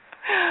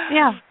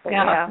 Yeah.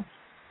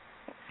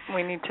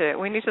 We need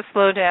to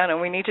slow down,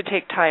 and we need to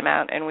take time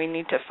out, and we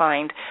need to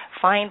find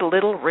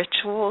little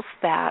rituals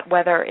that,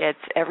 whether it's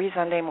every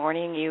Sunday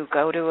morning you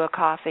go to a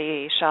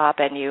coffee shop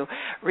and you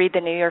read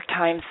the New York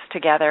Times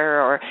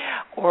together,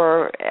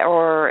 or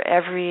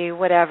every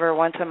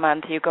once a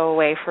month you go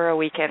away for a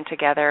weekend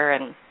together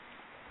and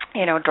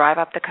drive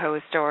up the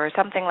coast or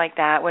something like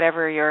that,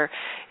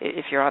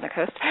 if you're on the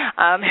coast,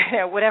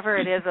 whatever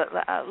it is,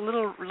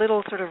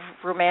 little sort of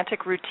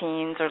romantic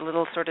routines or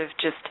little sort of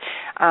just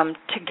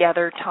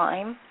together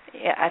time,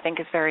 I think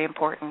is very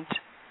important.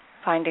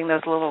 Finding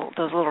those little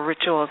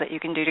rituals that you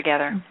can do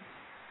together.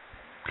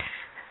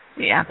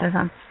 Yeah,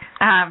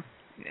 and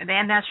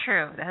that's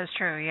true. That is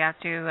true. You have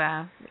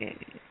to.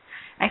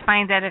 I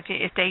find that if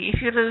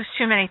you lose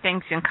too many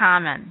things in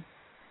common.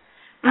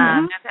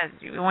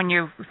 When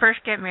you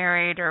first get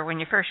married or when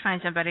you first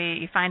find somebody,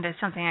 you find there's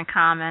something in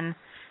common,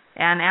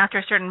 and after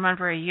a certain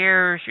number of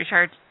years, you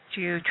start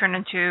to turn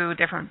into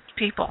different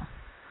people,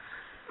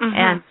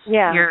 and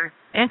your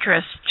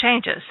interest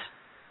changes.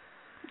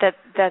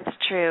 That's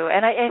true,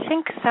 and I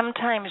think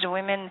sometimes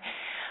women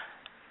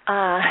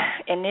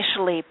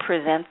initially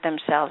present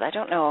themselves. I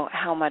don't know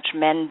how much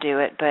men do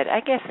it, but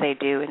I guess they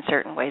do in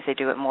certain ways. They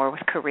do it more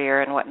with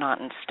career and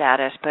whatnot and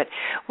status, but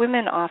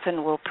women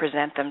often will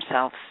present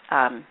themselves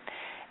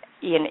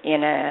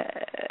in a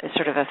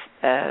sort of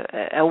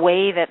a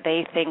way that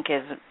they think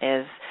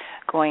is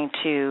going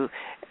to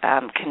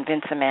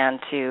convince a man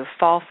to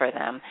fall for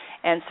them.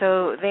 And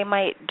so they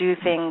might do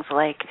things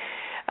like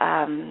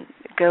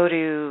go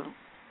to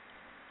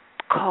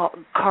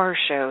car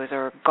shows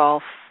or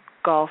golf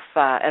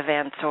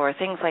events or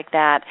things like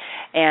that,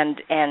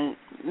 and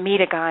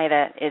meet a guy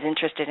that is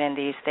interested in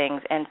these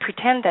things and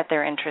pretend that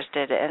they're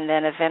interested, and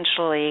then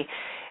eventually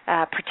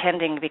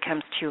pretending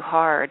becomes too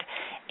hard,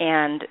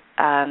 and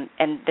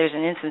there's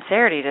an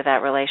insincerity to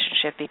that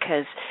relationship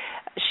because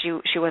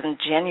she wasn't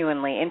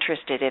genuinely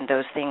interested in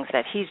those things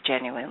that he's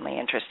genuinely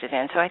interested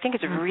in. So I think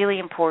it's really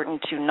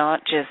important to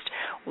not just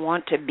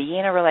want to be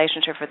in a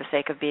relationship for the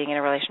sake of being in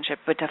a relationship,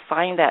 but to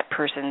find that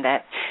person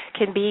that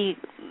can be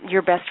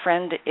your best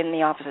friend in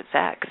the opposite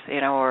sex,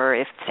 or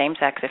if same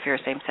sex, if you're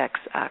a same-sex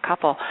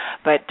couple,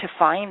 but to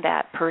find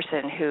that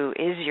person who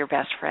is your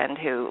best friend,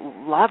 who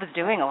loves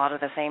doing a lot of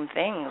the same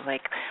things,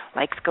 like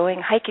likes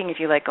going hiking if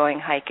you like going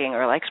hiking,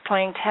 or likes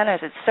playing tennis.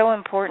 It's so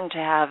important to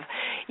have,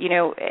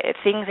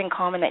 things in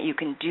common that you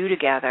can do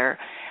together.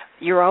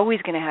 You're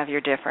always going to have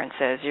your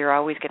differences. You're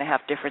always going to have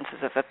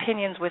differences of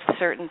opinions with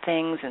certain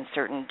things and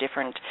certain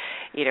different,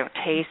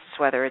 tastes,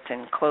 whether it's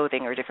in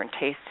clothing or different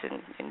tastes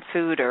in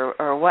food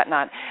or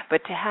whatnot.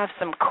 But to have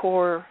some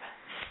core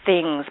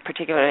things,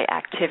 particularly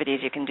activities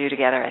you can do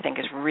together, I think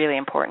is really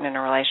important in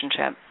a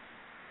relationship.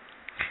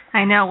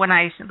 I know when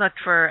I looked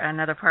for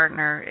another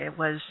partner, it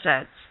was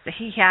that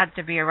he had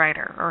to be a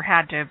writer or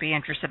had to be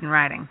interested in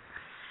writing.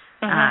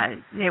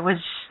 It was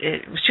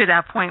to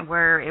that point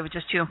where it was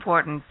just too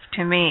important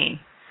to me,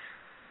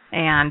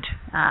 and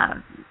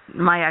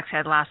my ex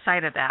had lost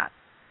sight of that.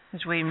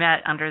 As we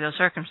met under those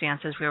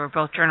circumstances, we were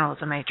both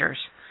journalism majors,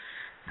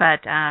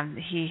 but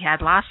he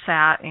had lost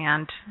that,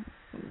 and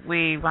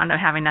we wound up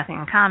having nothing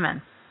in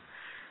common.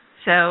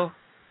 So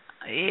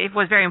it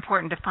was very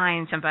important to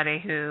find somebody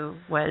who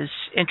was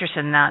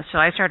interested in that. So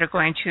I started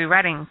going to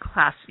writing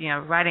class,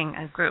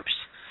 writing groups,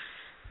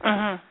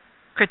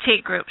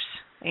 critique groups.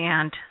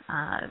 And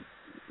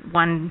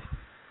one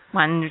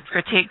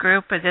critique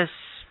group,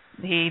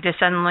 he just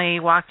suddenly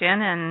walked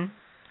in and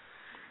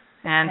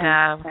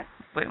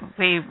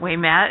we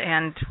met,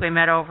 and we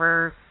met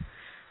over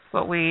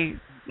what we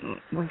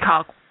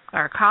call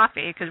or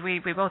coffee, because we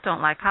both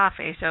don't like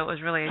coffee, so it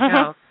was really a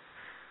joke.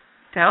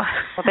 So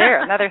well,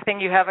 there, another thing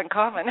you have in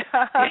common: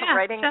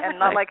 writing and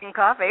not liking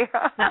coffee.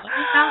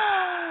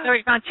 So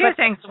we found two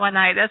things one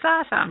night. That's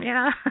awesome,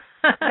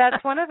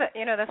 That's one of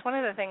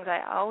the things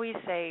I always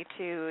say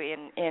too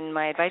in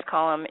my advice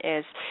column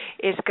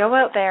is go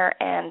out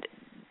there and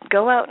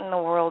go out in the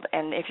world,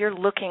 and if you're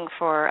looking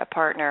for a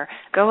partner,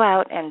 go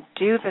out and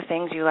do the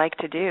things you like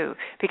to do,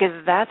 because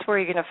that's where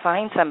you're going to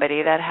find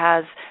somebody that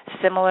has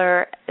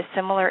similar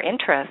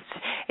interests.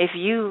 If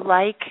you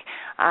like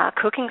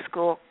cooking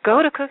school,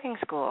 go to cooking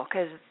school,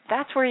 because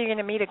that's where you're going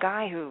to meet a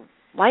guy who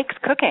likes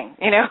cooking,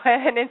 and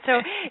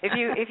so if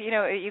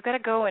you got to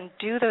go and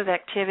do those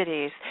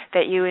activities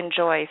that you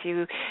enjoy.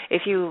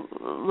 If you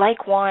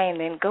like wine,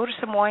 then go to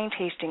some wine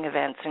tasting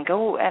events and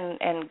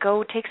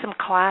go take some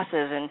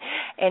classes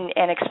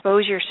and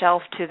expose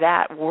yourself to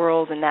that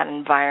world and that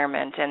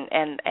environment,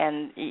 and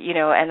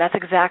that's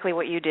exactly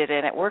what you did,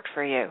 and it worked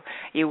for you.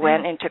 You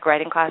went and took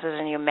writing classes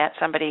and you met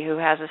somebody who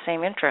has the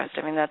same interest.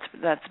 I mean,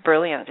 that's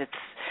brilliant. It's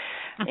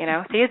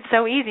see, it's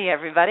so easy,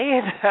 everybody.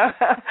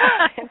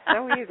 It's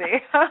so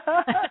easy.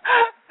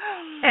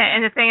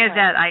 And the thing is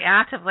that I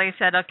actively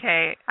said,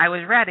 okay, I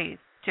was ready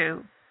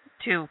to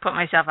put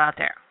myself out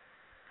there.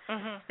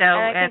 Mm-hmm. So,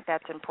 and I think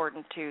that's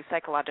important too.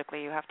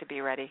 Psychologically, you have to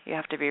be ready. You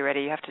have to be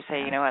ready. You have to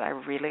say, you know what, I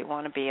really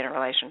want to be in a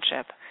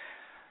relationship.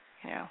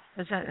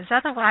 Is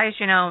otherwise,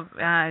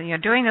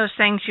 doing those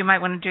things you might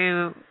want to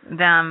do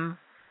them,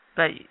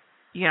 but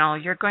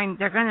they're going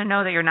to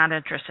know that you're not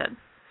interested.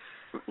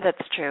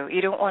 That's true. You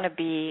don't want to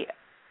be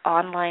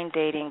online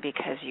dating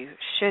because you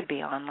should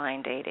be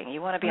online dating.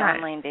 You want to be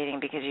online dating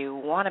because you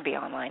want to be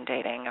online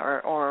dating,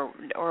 or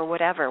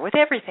whatever. With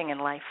everything in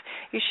life,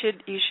 you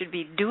should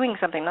be doing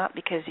something not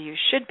because you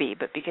should be,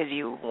 but because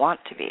you want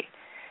to be.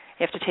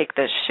 You have to take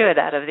the should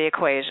out of the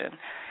equation.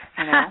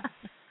 I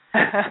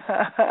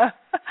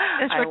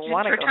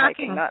want to go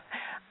hiking, not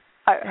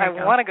I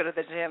want to go to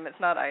the gym. It's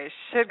not I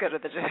should go to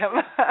the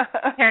gym.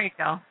 There you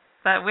go.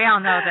 But we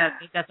all know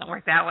that it doesn't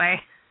work that way.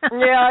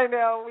 Yeah, I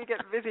know. We get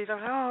busy.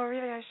 Oh,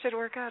 really? I should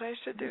work out. I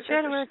should do this.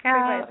 Should work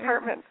out. My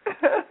apartment.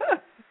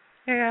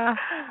 Yeah,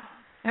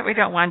 we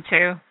don't want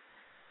to.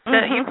 So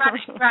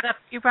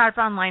you brought up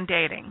online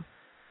dating.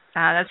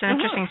 That's an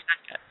interesting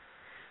subject,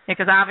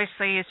 because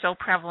obviously it's so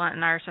prevalent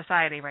in our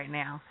society right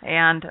now.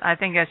 And I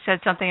think it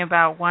said something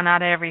about 1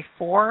 out of every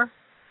 4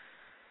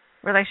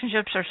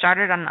 relationships are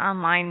started on an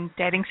online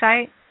dating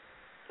site.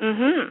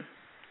 Mhm.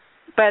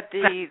 But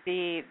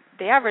the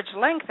average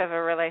length of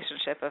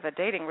a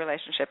dating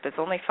relationship, is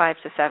only 5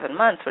 to 7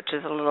 months, which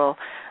is a little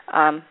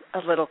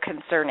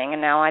concerning.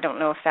 And now I don't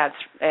know if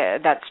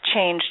that's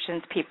changed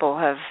since people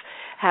have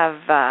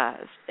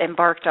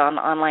embarked on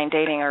online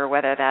dating, or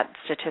whether that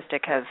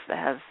statistic has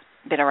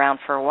been around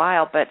for a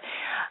while. But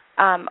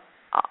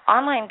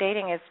online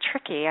dating is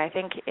tricky. I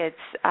think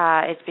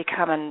it's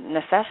become a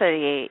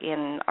necessity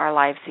in our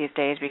lives these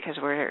days, because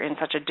we're in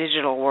such a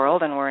digital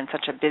world and we're in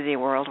such a busy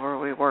world where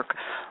we work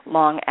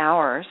long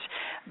hours.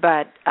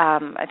 But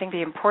I think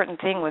the important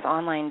thing with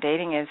online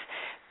dating is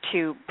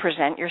to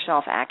present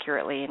yourself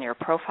accurately in your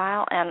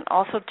profile, and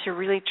also to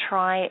really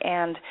try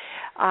and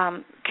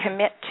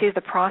commit to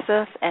the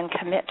process and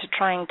commit to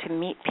trying to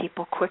meet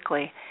people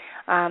quickly.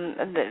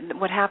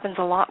 What happens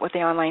a lot with the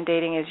online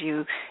dating is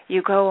you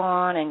go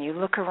on and you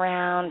look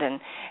around, and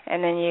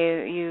then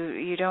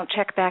you don't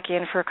check back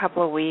in for a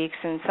couple of weeks,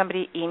 and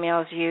somebody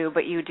emails you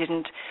but you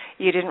didn't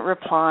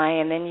reply,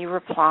 and then you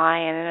reply,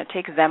 and then it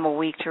takes them a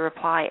week to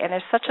reply, and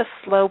there's such a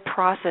slow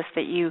process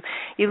that you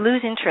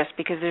lose interest,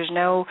 because there's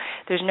no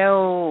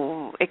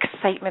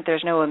excitement,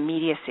 there's no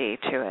immediacy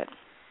to it.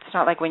 It's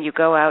not like when you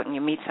go out and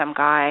you meet some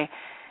guy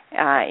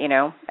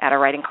at a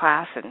writing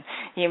class, and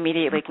you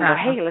immediately can go,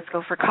 hey, let's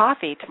go for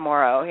coffee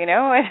tomorrow.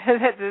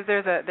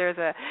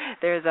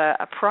 There's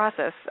a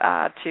process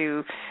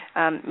to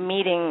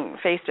meeting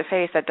face to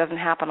face that doesn't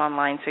happen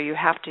online. So you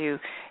have to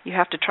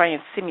try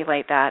and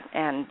simulate that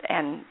and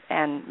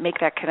make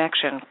that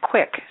connection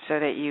quick, so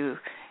that you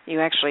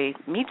actually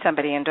meet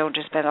somebody and don't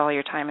just spend all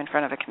your time in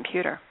front of a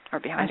computer or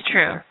behind a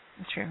computer.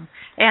 That's true.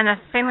 And the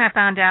thing I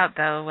found out,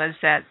 though, was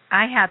that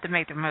I had to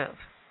make the move.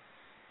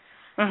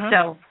 Mm-hmm.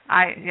 So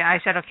I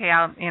said, okay,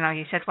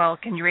 he said, well,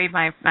 can you read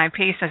my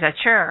piece? I said,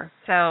 sure.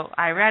 So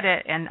I read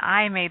it, and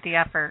I made the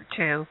effort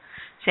to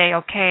say,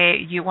 okay,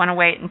 you want to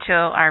wait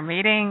until our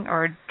meeting,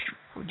 or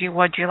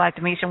would you like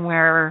to meet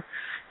somewhere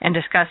and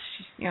discuss,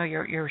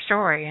 your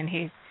story? And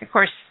he, of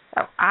course,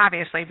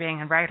 obviously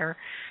being a writer,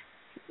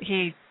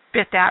 he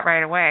bit that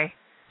right away.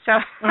 So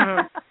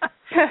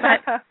but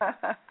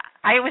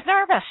I was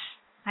nervous.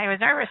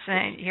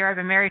 And here I've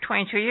been married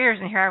 22 years,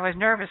 and here I was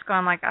nervous,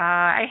 going like,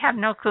 I have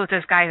no clue if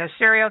this guy is a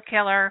serial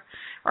killer,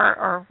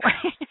 or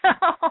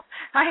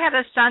I had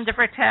a son to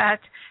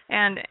protect,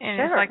 and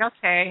sure. It's like,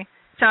 okay.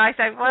 So I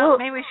said, well,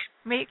 maybe we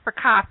should meet for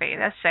coffee.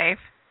 That's safe.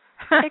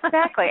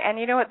 Exactly, and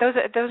you know what? Those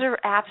are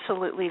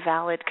absolutely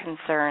valid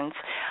concerns,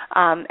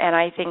 and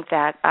I think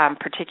that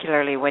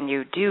particularly when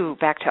you do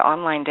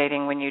online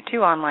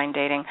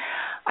dating,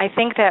 I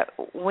think that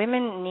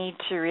women need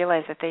to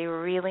realize that they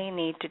really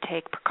need to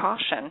take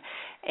precaution.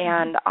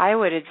 And I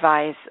would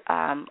advise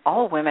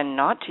all women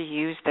not to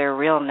use their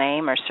real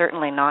name, or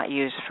certainly not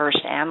use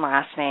first and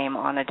last name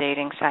on a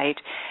dating site,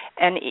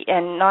 and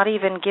not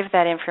even give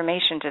that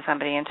information to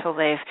somebody until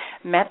they've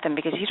met them,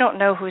 because you don't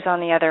know who's on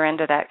the other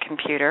end of that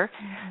computer.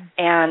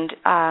 And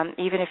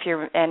even if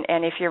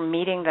you're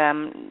meeting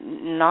them,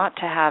 not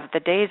to have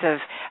the days of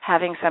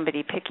having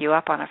somebody pick you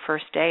up on a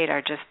first date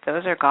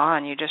those are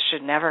gone. You just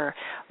should never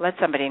let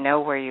somebody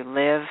know where you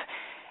live.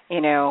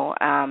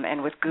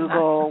 And with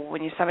Google,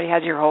 when somebody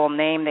has your whole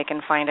name, they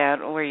can find out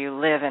where you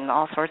live and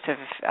all sorts of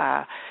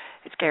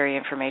scary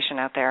information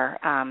out there.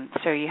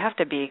 So you have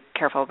to be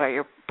careful about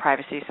your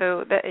privacy.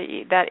 So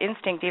that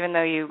instinct, even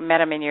though you met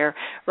them in your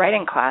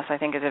writing class, I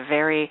think is a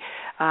very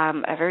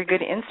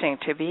good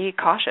instinct to be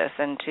cautious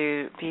and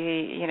to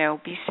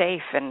be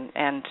safe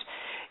and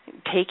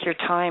take your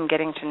time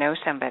getting to know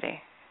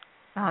somebody.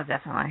 Oh,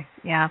 definitely.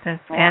 Yeah.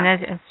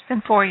 And it's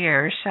been 4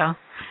 years, so.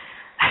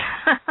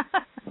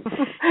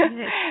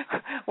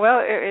 Well,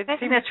 it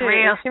seems to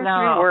be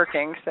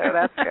working, so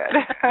that's good.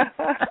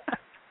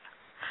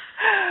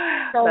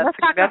 So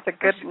that's a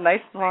good,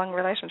 nice, long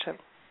relationship.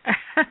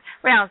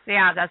 Well,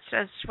 yeah, that's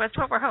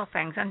what we're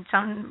hoping. And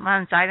some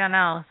months, I don't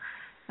know.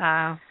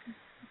 That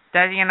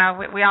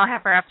we all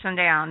have our ups and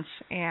downs.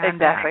 And,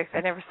 exactly.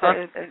 They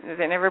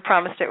never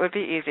promised it would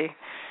be easy.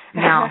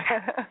 No,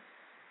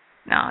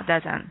 it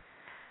doesn't.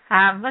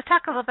 Let's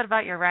talk a little bit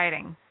about your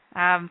writing.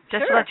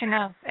 Just to let you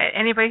know,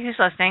 anybody who's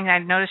listening, I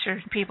noticed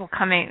there's people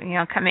coming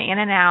in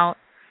and out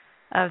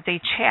of the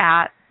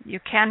chat. You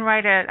can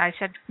write I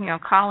said,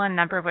 call-in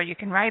number, but you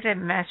can write a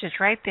message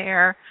right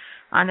there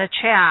on the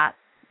chat,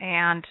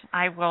 and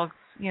I will,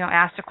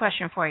 ask the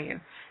question for you.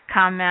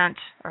 Comment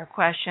or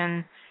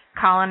question.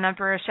 Call-in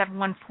number is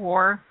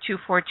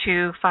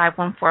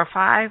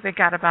 714-242-5145. We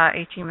got about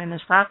 18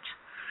 minutes left,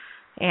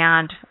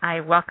 and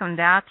I welcome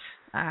that.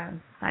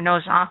 I know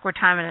it's an awkward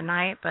time of the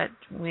night, but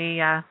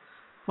we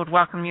would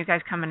welcome you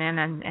guys coming in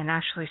and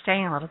actually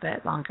staying a little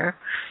bit longer.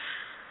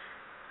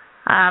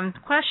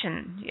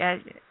 Question,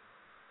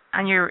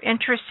 on your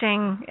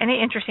any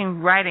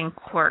interesting writing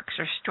quirks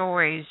or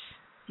stories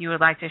you would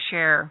like to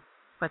share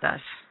with us?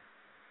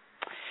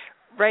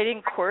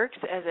 Writing quirks,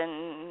 as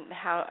in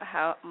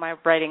how my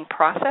writing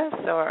process,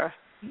 or?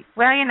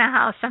 Well, you know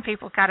how some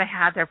people got to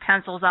have their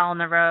pencils all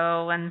in a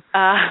row, and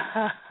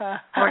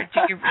or do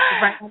you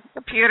write on the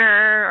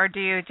computer, or do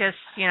you just,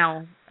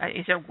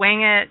 is it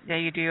wing it? Do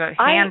you do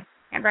hand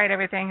write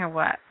everything, or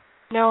what?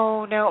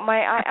 No.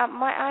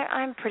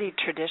 I'm pretty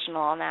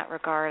traditional in that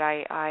regard.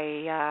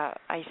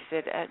 I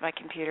sit at my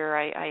computer.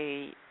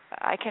 I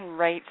can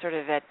write sort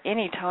of at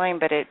any time,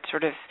 but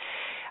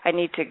I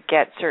need to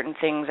get certain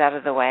things out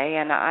of the way,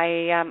 and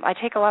I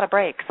take a lot of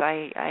breaks.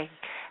 I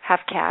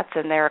have cats,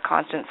 and they're a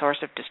constant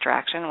source of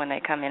distraction when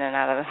they come in and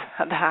out of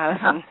the house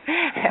and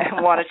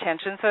want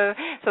attention. So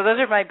those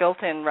are my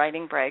built-in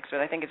writing breaks. But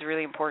I think it's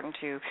really important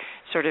to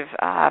sort of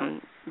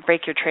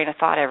break your train of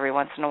thought every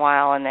once in a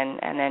while, and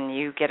then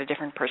you get a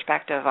different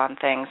perspective on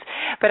things.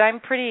 But I'm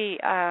pretty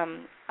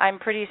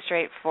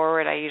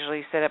straightforward. I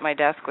usually sit at my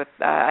desk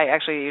I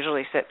actually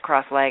usually sit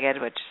cross-legged,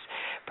 which is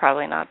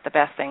probably not the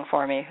best thing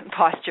for me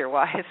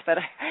posture-wise, but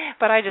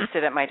I just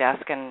sit at my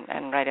desk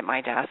and write at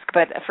my desk.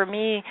 But for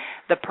me,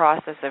 the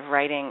process of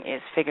writing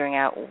is figuring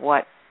out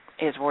what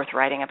is worth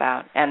writing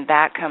about, and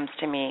that comes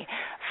to me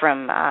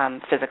from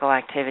physical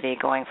activity,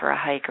 going for a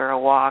hike or a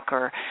walk,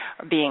 or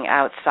being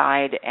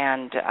outside,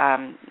 and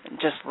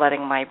just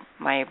letting my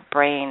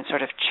brain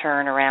sort of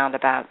churn around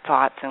about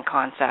thoughts and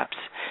concepts.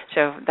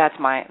 So that's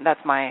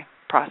my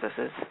process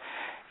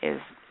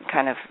is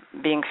kind of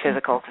being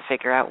physical to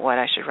figure out what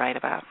I should write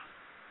about.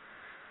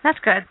 That's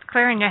good.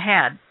 Clearing your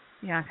head.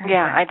 Yeah,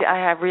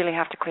 I really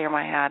have to clear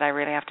my head. I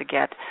really have to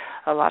get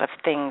a lot of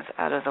things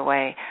out of the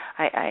way.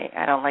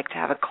 I don't like to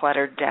have a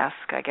cluttered desk.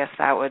 I guess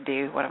that would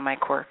be one of my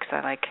quirks.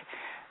 I like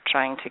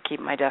trying to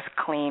keep my desk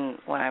clean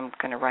when I'm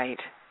going to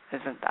write.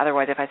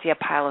 Otherwise, if I see a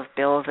pile of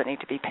bills that need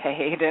to be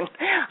paid, and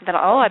then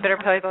I better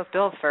pay those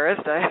bills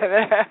first.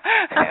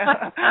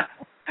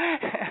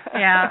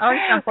 Yeah.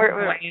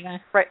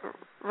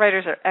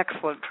 Writers are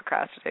excellent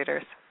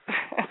procrastinators.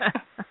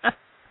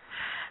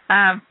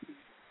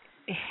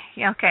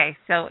 Okay,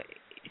 so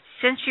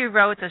since you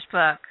wrote this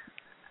book,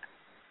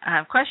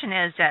 question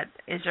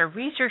is there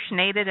research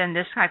needed in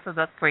this type of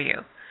book for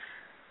you?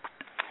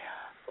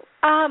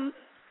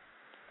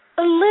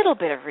 A little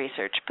bit of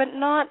research, but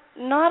not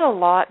a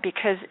lot,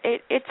 because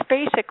it's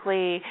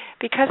basically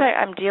because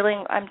I'm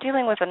dealing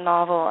with a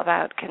novel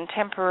about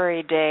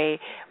contemporary day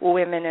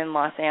women in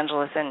Los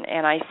Angeles,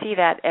 and I see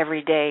that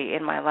every day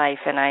in my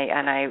life, and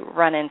I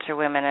run into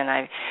women, and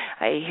I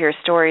hear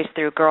stories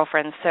through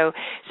girlfriends. So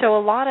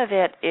a lot of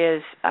it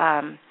is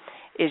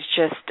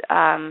just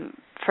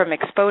from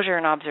exposure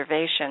and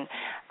observation.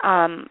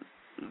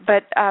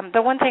 But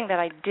the one thing that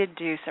I did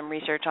do some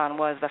research on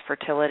was the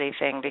fertility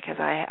thing, because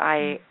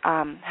I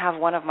have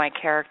one of my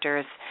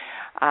characters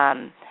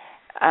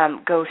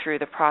go through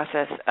the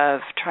process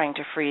of trying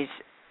to freeze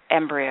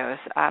embryos.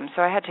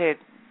 So I had to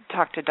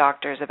talk to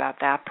doctors about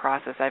that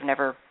process. I've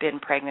never been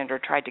pregnant or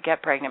tried to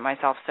get pregnant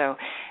myself, so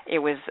it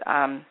was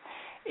an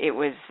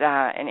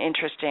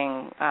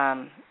interesting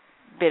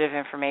bit of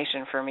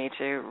information for me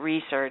to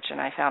research,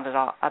 and I found it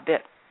all a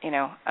bit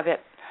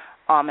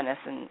ominous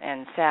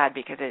and sad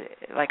because,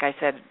 like I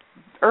said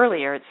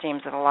earlier, it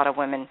seems that a lot of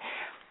women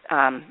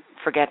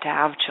forget to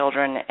have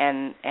children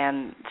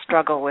and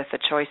struggle with the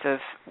choice of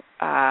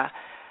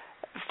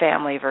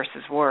family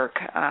versus work.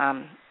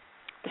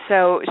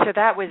 So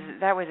that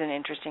was an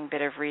interesting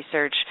bit of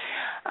research.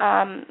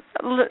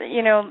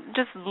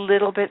 Just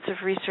little bits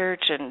of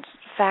research and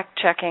fact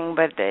checking,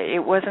 but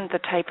it wasn't the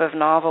type of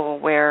novel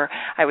where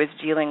I was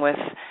dealing with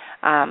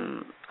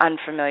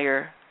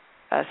unfamiliar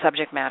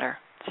subject matter.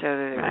 So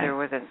there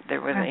wasn't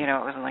it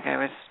wasn't like I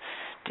was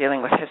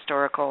dealing with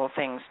historical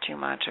things too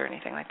much or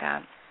anything like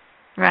that.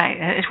 Right.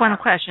 It's one of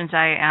the questions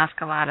I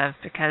ask a lot of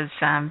because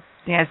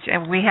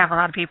we have a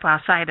lot of people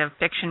outside of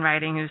fiction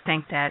writing who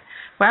think that,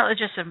 well, it's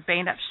just a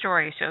made-up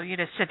story, so you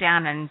just sit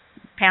down and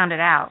pound it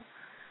out.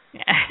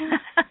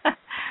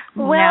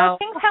 Well,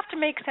 things have to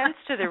make sense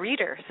to the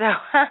reader, so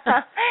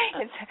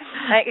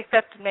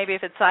except maybe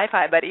if it's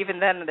sci-fi, but even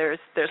then there's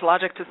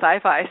logic to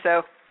sci-fi,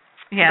 so...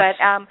 Yes.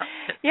 But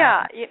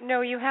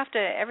you have to.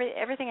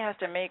 Everything has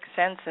to make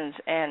sense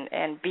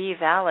and be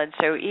valid.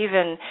 So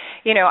even,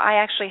 I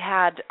actually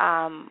had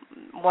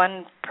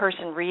one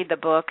person read the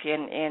book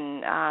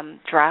in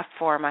draft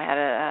form. I had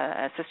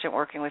an assistant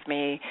working with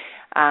me,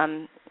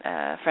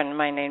 a friend of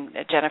mine named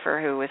Jennifer,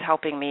 who was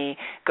helping me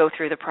go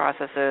through the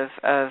process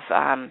of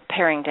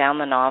paring down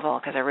the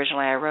novel because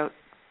originally I wrote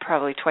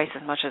probably twice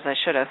as much as I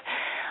should have.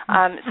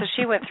 So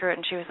she went through it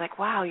and she was like,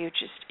 "Wow, you've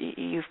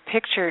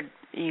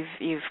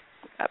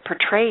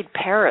portrayed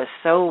Paris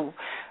so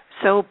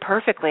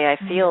perfectly. I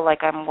feel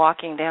like I'm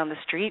walking down the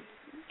street,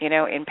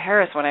 in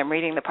Paris when I'm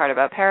reading the part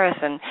about Paris."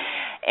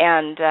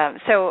 And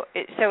so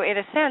in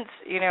a sense,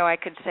 I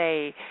could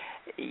say,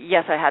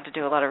 yes, I had to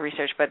do a lot of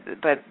research, but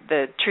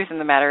the truth of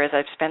the matter is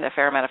I've spent a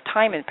fair amount of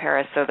time in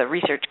Paris, so the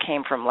research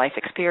came from life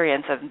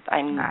experience, and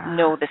I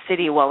know the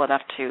city well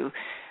enough to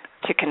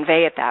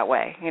convey it that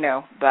way,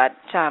 But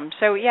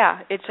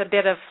it's a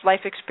bit of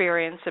life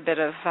experience, a bit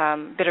of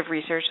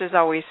research.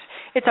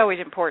 It's always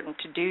important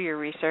to do your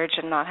research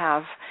and not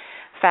have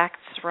facts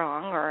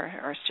wrong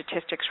or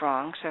statistics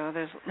wrong. So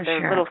there's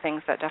little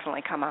things that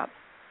definitely come up.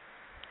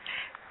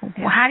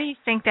 Well, how do you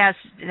think that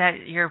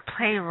your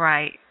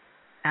playwright?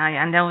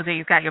 I know that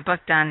you've got your book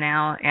done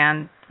now,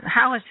 and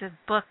how is the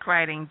book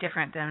writing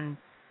different than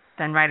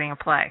writing a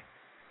play?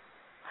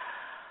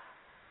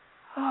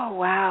 Oh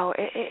wow,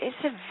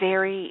 it's a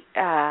very,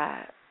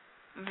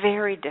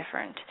 very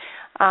different.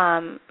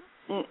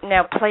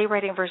 Now,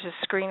 playwriting versus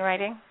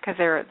screenwriting, because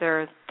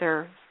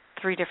they're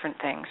three different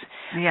things.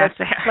 Yes,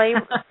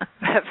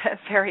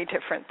 very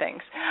different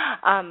things.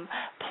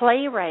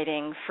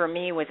 Playwriting for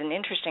me was an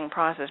interesting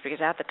process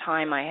because at the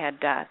time I had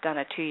done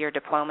a 2-year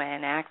diploma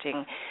in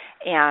acting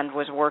and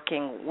was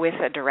working with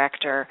a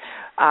director,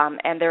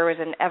 and there was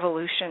an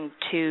evolution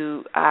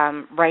to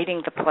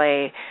writing the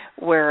play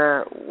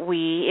where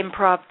we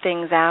improv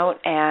things out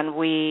and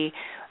we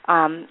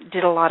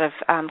did a lot of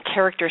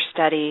character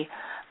study,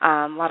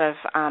 a lot of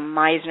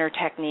Meisner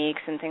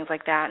techniques and things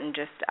like that, and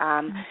just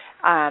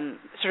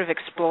sort of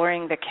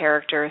exploring the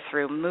character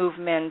through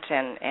movement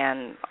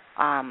and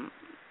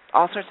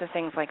all sorts of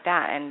things like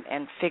that,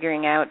 and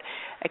figuring out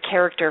a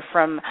character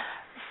from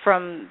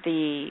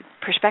the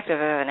perspective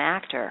of an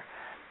actor,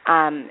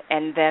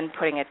 and then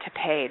putting it to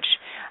page.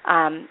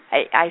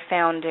 I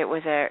found it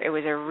was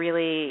a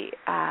really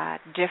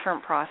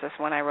different process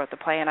when I wrote the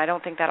play, and I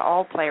don't think that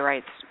all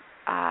playwrights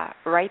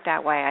write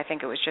that way. I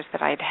think it was just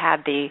that I'd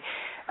had the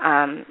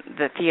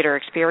theater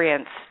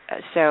experience,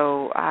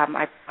 so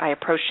I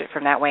approached it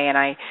from that way, and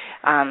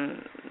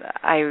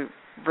I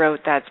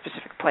wrote that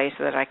specific play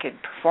so that I could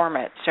perform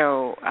it.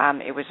 So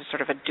it was a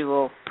sort of a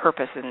dual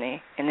purpose in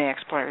the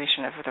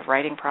exploration of the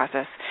writing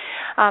process.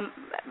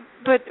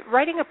 But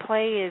writing a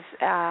play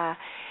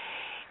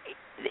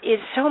is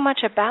so much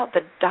about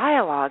the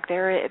dialogue.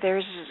 There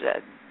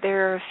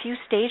are a few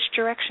stage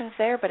directions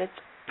there, but it's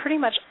pretty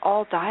much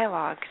all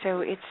dialogue.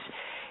 So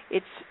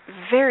it's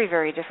very,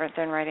 very different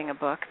than writing a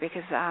book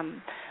because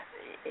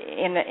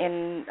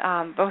in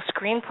both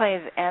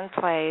screenplays and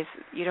plays,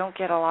 you don't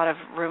get a lot of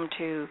room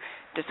to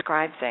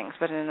describe things,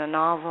 but in a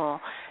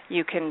novel,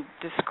 you can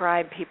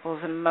describe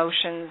people's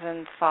emotions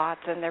and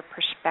thoughts and their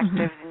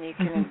perspectives, and you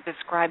can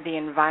describe the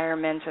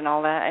environment and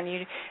all that, and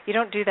you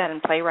don't do that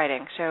in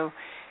playwriting. So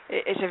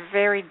it's a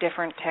very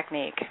different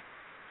technique.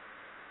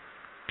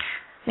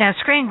 Yeah,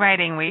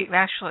 screenwriting,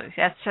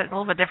 that's a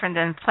little bit different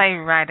than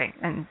playwriting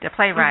and the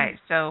playwright.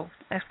 So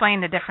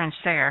explain the difference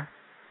there.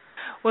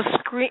 Well,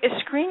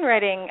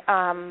 screenwriting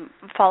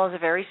follows a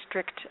very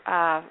strict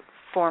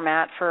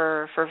format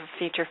for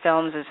feature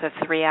films. It's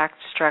a 3-act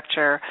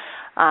structure.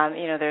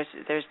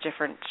 There's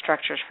different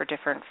structures for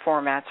different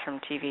formats from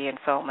TV and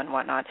film and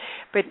whatnot.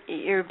 But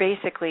you're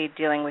basically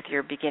dealing with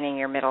your beginning,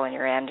 your middle, and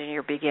your end. And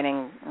your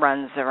beginning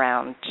runs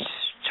around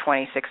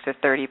 26 to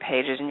 30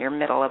 pages, and your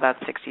middle about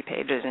 60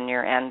 pages, and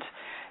your end,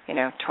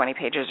 20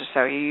 pages or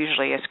so.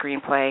 Usually a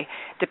screenplay,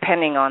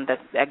 depending on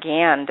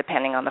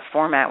the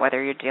format,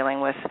 whether you're dealing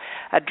with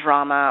a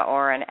drama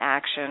or an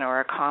action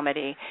or a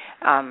comedy,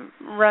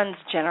 runs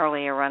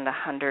generally around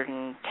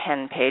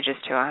 110 pages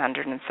to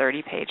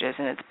 130 pages,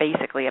 and it's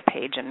basically a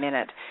page a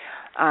minute.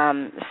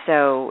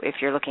 So if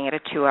you're looking at a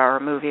 2-hour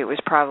movie, it was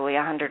probably a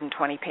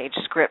 120-page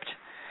script.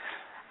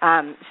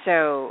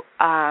 The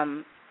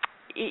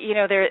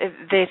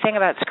thing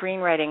about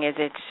screenwriting is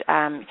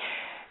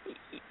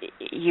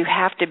you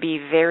have to be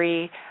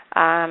very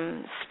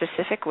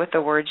specific with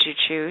the words you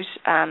choose.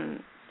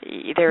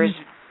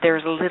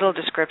 There's little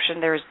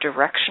description. There's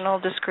directional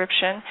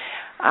description.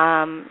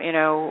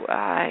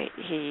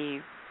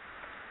 He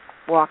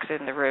walks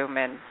in the room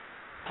and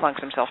plunks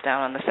himself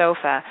down on the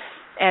sofa,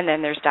 and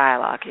then there's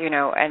dialogue.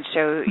 And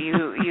so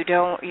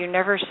you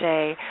never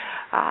say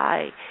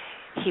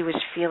he was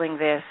feeling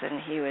this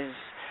and he was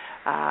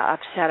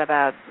upset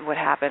about what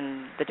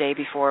happened the day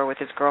before with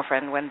his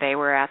girlfriend when they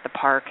were at the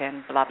park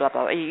and blah, blah,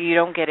 blah. You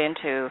don't get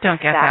into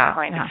that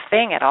kind of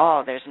thing at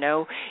all.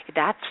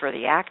 That's for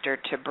the actor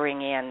to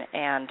bring in,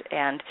 and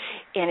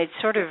it's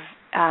sort of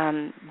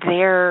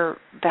there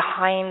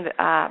behind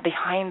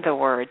the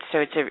words. So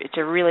it's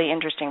a really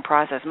interesting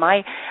process.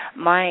 My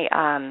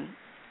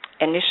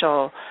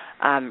initial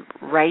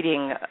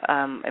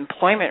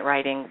employment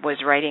writing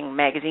was writing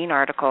magazine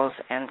articles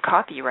and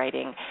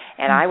copywriting,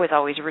 and I was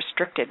always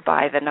restricted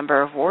by the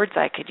number of words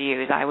I could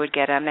use. I would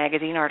get a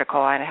magazine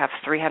article and have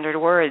 300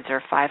 words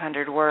or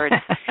 500 words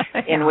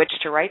in which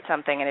to write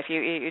something, and if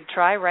you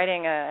try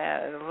writing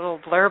a little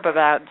blurb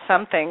about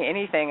something,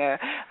 anything, a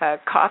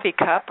coffee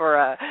cup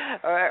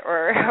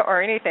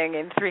or anything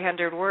in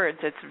 300 words,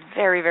 it's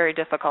very, very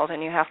difficult,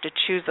 and you have to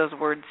choose those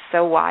words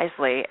so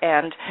wisely.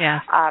 And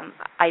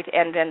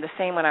and then the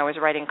same when I was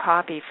writing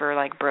copy for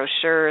like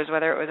brochures,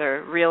 whether it was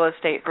a real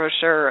estate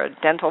brochure or a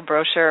dental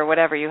brochure or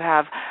whatever, you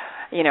have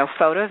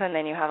photos, and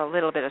then you have a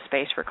little bit of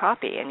space for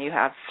copy, and you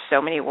have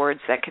so many words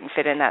that can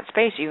fit in that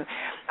space.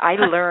 I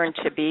learned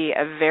to be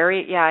a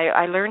very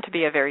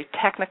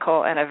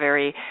technical and a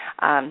very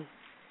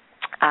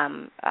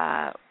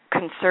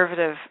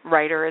conservative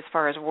writer as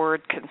far as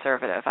word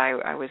conservative.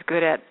 I was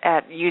good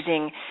at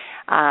using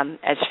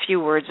as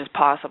few words as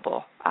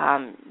possible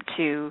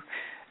to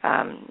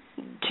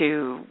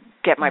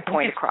get my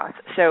point across.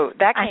 So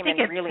that came in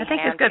really handy. I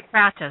think it's good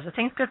practice. I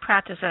think it's good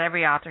practice that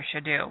every author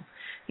should do.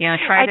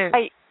 Try to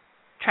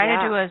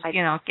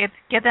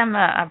give them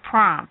a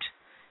prompt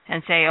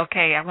and say,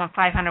 okay, I want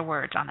 500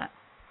 words on it.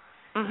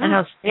 Mm-hmm.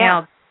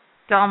 And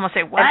they'll almost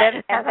say, what?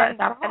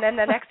 And then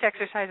the next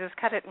exercise is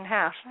cut it in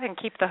half and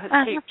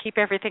keep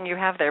everything you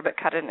have there, but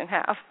cut it in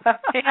half.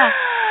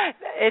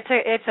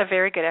 It's a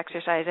very good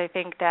exercise. I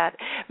think that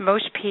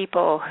most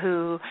people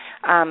who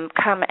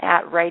come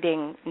at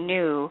writing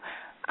new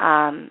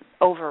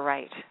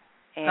overwrite.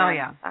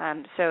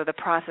 And, so the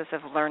process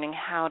of learning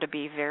how to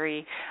be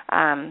very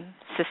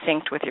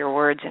succinct with your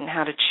words and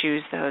how to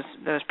choose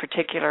those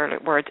particular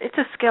words, it's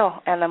a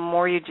skill. And the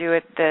more you do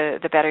it,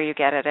 the better you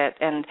get at it.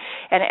 And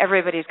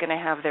everybody's going to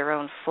have their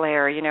own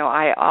flair.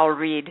 I'll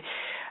read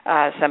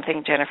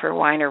something Jennifer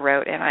Weiner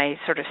wrote, and I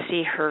sort of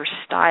see her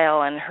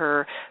style and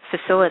her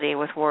facility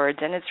with words,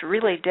 and it's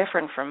really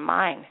different from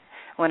mine.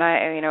 When I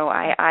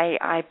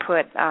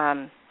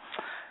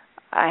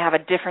have a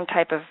different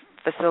type of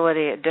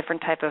facility, a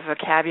different type of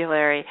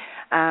vocabulary,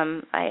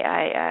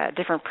 a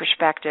different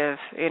perspective.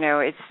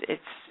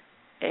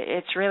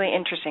 It's really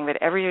interesting that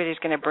everybody's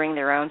going to bring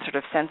their own sort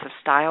of sense of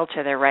style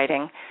to their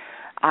writing,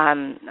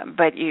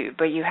 but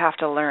you have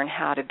to learn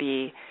how to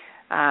be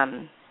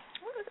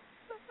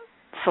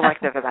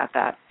selective about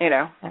that.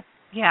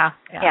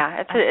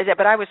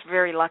 But I was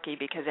very lucky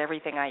because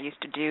everything I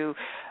used to do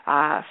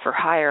for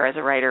hire as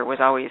a writer was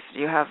always,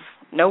 you have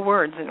no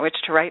words in which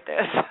to write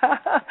this.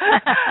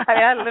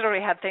 I literally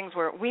had things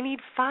where we need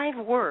 5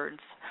 words.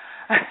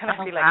 And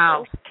I'd be like,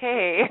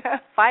 okay,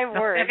 5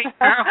 words.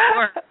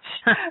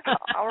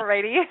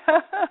 Alrighty.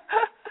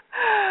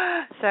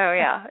 So,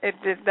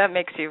 that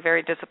makes you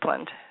very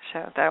disciplined.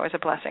 So that was a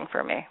blessing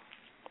for me.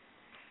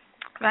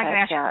 Well, I can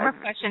ask you one more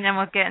question, then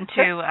we'll get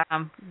into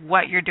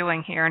what you're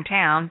doing here in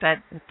town.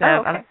 But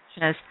the other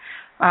question is,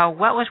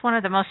 what was one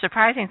of the most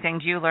surprising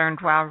things you learned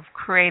while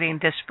creating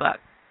this book?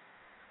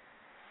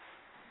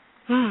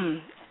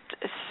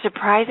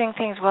 Surprising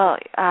things. Well,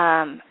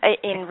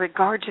 in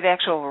regard to the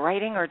actual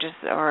writing, or just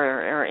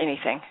or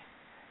anything.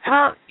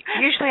 Well,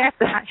 usually I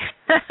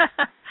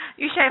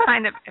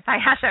find that if I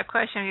ask that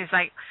question, it's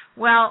like,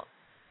 well,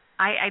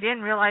 I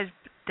didn't realize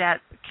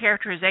that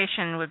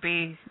characterization would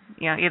be,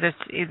 either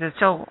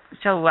so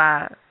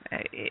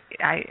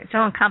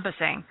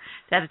encompassing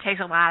that it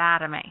takes a lot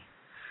out of me.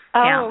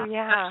 Oh,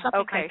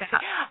 okay. Like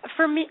that.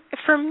 For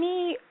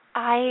me,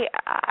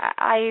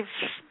 I've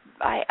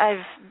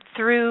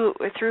through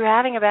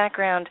having a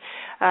background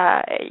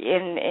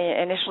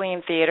initially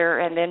in theater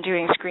and then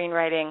doing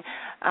screenwriting,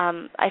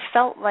 I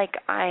felt like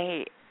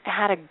I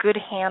had a good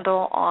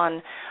handle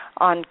on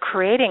on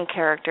creating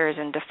characters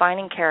and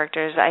defining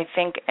characters, I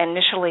think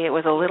initially it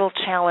was a little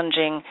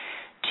challenging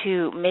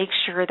to make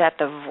sure that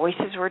the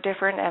voices were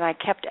different, and I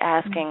kept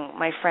asking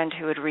my friend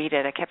who would read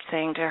it, I kept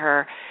saying to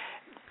her,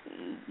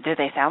 do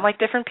they sound like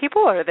different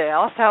people, or do they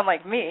all sound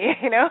like me?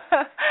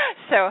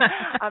 So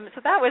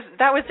that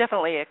was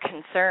definitely a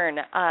concern.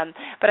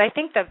 But I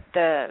think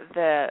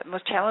the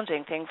most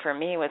challenging thing for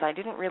me was I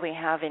didn't really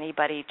have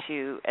anybody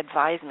to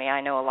advise me.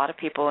 I know a lot of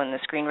people in the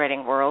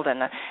screenwriting world,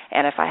 and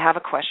if I have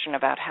a question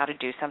about how to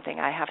do something,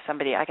 I have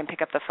somebody I can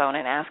pick up the phone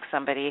and ask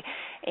somebody.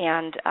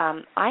 And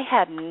I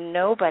had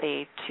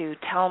nobody to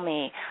tell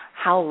me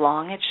how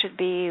long it should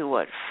be,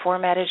 what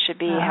format it should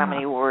be, how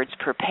many words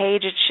per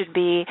page it should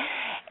be.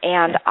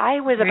 And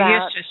I was You're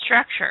used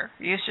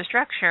to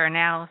structure, and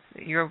now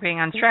you're being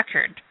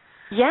unstructured.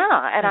 Yeah,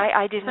 and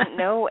I didn't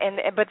know,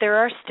 but there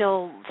are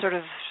still sort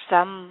of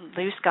some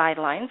loose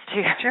guidelines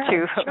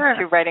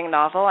to writing a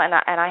novel, and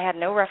I had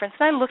no reference.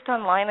 And I looked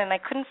online, and I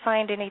couldn't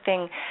find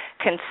anything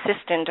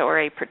consistent or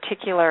a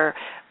particular.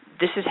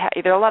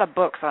 There are a lot of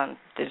books on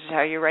this is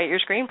how you write your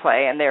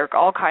screenplay, and they're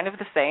all kind of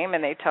the same,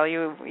 and they tell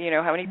you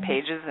how many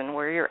pages and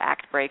where your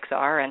act breaks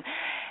are, and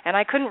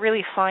I couldn't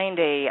really find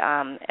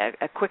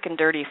a quick and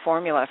dirty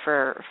formula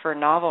for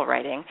novel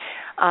writing.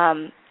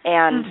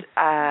 And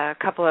a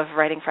couple of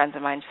writing friends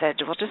of mine said,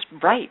 well, just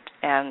write.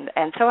 And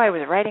so I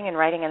was writing, and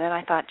then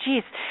I thought,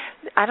 geez,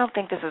 I don't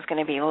think this is going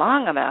to be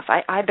long enough.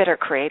 I better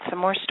create some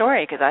more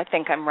story because I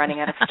think I'm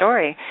running out of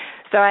story.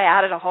 So I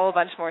added a whole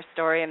bunch more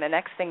story, and the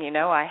next thing you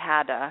know, I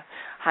had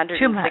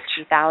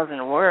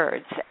 160,000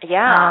 words.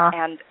 Yeah,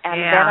 and then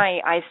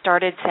I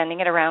started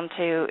sending it around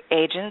to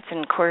agents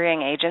and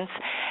querying agents,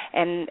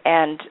 and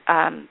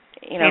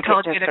they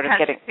told you to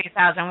cut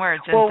 60,000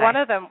 words. Well, one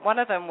of them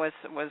was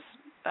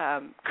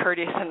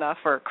courteous enough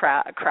or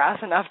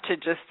crass enough to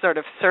just sort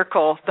of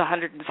circle the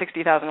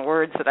 160,000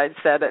 words that I'd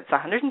said. It's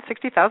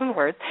 160,000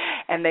 words,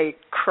 and they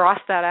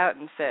crossed that out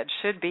and said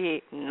should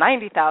be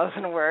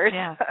 90,000 words.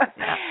 Yeah.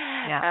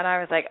 And I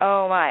was like,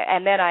 oh my!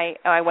 And then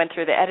I went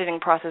through the editing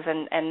process,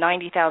 and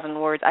 90,000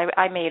 words.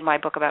 I made my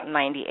book about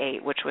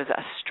 98, which was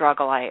a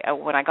struggle.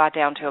 When I got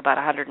down to about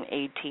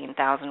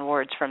 118,000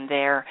 words from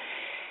there,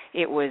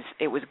 it was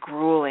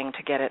grueling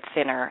to get it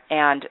thinner.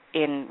 And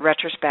in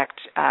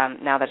retrospect,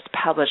 now that it's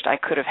published, I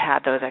could have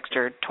had those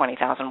extra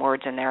 20,000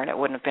 words in there, and it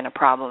wouldn't have been a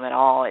problem at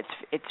all.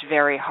 It's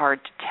very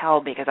hard to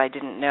tell because I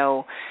didn't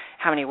know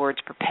how many words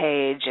per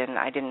page, and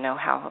I didn't know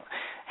how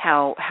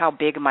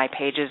big my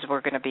pages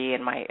were going to be.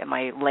 And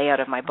my layout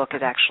of my book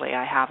is actually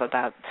I have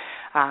about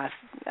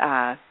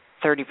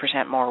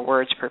 30% more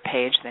words per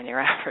page than your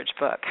average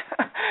book.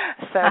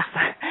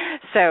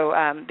 So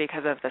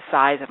because of the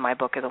size of my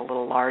book is a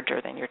little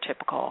larger than your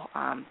typical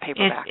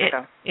paperback.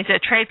 Is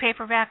it trade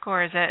paperback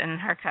or is it in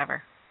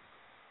hardcover?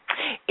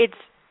 It's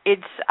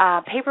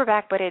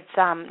paperback, but it's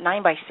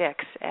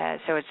 9x6,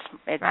 so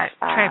it's right.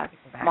 Trade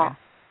paperback. Small.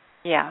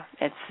 Yeah,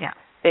 it's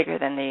bigger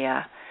than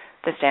the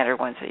standard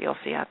ones that you'll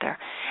see out there.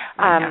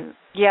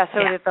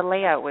 The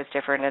layout was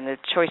different, and the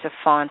choice of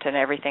font and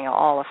everything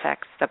all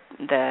affects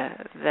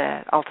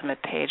the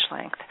ultimate page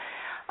length.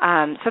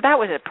 So that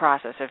was a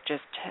process of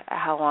just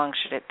how long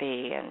should it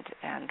be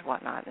and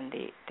whatnot, and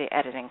the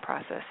editing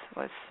process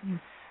was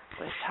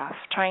tough.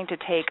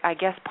 I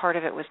guess part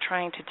of it was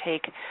trying to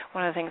take,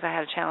 one of the things I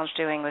had a challenge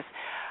doing was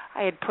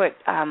I had put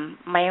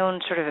my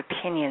own sort of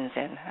opinions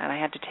in, and I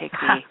had to take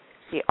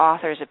the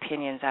author's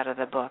opinions out of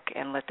the book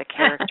and let the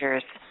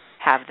characters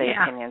have the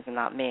opinions and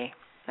not me.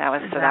 That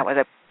was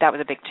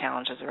a big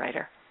challenge as a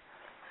writer.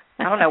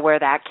 I don't know where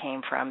that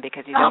came from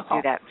because you don't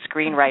do that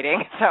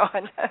screenwriting. So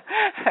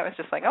I was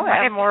just like,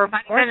 I have more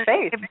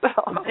space.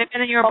 It's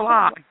in your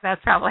blog.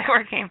 That's probably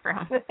where it came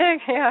from.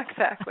 Yeah,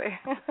 exactly.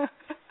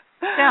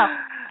 So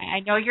I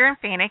know you're in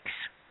Phoenix,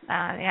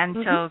 and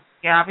so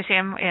you're obviously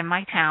in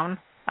my town.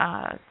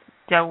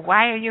 So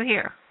why are you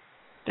here?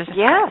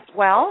 Yes,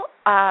 well,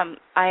 I'm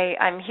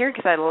here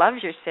because I love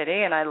your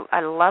city, and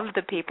I love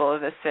the people of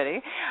this city.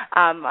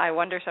 I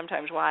wonder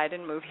sometimes why I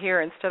didn't move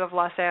here instead of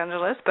Los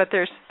Angeles, but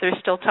there's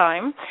still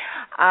time.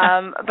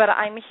 But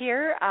I'm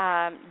here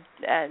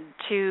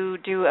to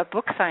do a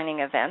book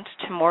signing event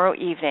tomorrow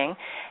evening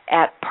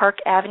at Park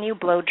Avenue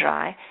Blow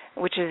Dry,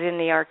 which is in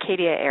the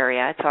Arcadia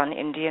area. It's on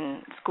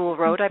Indian School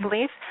Road, I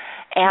believe,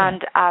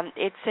 and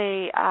it's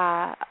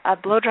a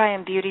blow dry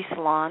and beauty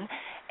salon,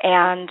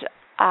 and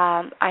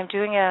I'm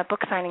doing a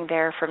book signing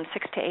there from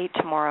 6 to 8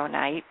 tomorrow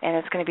night, and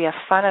it's going to be a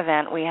fun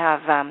event. We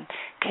have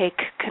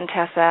Cake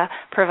Contessa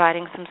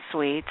providing some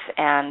sweets,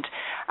 and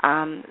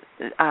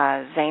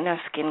Zena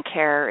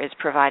Skincare is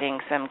providing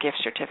some gift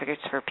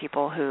certificates for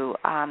people who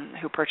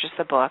purchase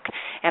the book,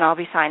 and I'll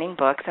be signing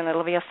books, and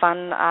it'll be a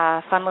fun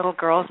little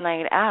girls'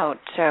 night out.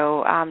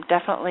 So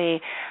definitely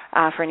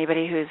for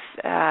anybody who's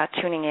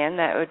tuning in,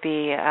 that would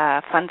be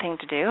a fun thing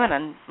to do, and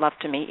I'd love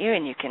to meet you,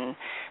 and you can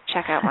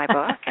check out my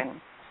book and.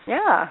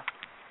 Yeah.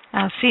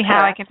 I'll see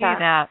how I can do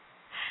that.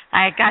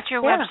 I got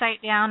your website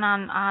down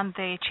on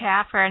the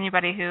chat for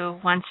anybody who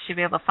wants to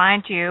be able to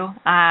find you.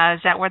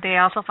 Is that where they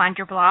also find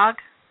your blog?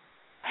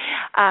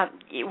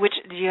 Which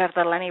do you have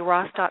the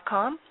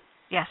LennieRoss.com?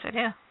 Yes, I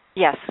do.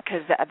 Yes,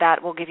 because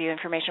that will give you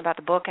information about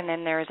the book, and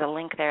then there is a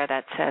link there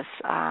that says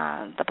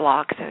the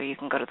blog, so you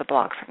can go to the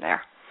blog from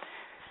there.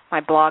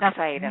 My blog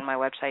site and my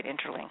website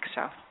interlink.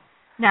 So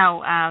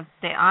now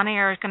the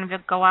on-air is going to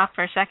go off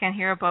for a second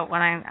here, but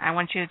when I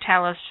want you to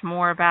tell us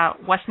more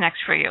about what's next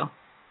for you.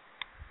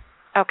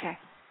 Okay.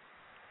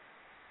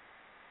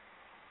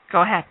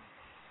 Go ahead.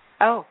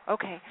 Oh,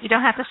 okay. You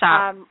don't have to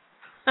stop.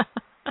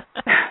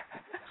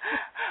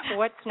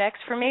 What's next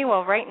for me?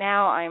 Well, right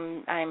now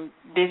I'm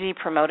busy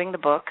promoting the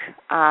book,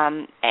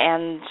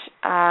 and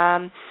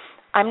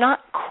I'm not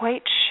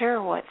quite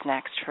sure what's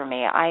next for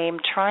me. I am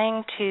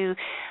trying to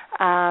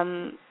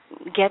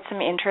get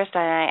some interest.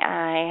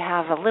 I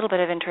have a little bit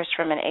of interest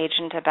from an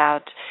agent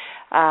about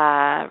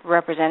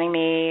representing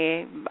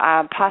me,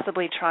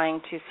 possibly trying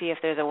to see if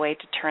there's a way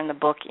to turn the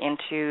book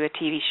into a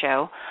TV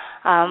show,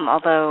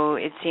 although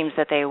it seems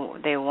that they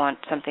want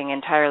something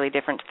entirely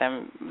different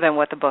than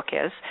what the book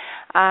is.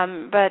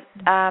 But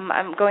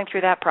I'm going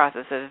through that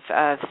process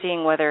of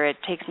seeing whether it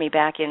takes me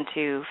back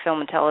into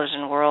film and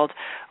television world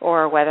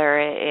or whether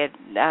it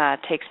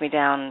takes me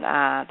down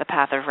the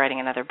path of writing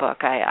another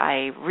book.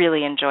 I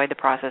really enjoyed the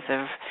process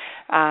of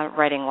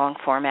writing long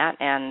format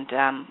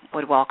and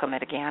would welcome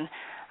it again.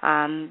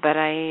 But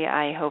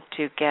I hope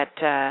to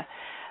get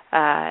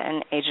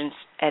an agent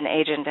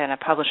and a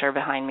publisher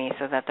behind me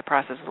so that the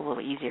process is a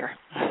little easier.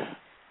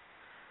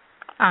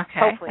 Okay.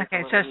 Hopefully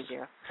okay. It's a little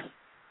easier.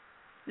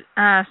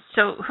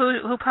 So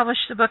who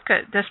published the book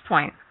at this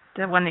point?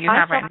 The one that you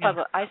have right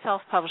now? I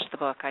self-published the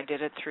book. I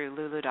did it through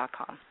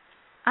Lulu.com.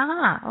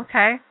 Ah,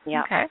 okay.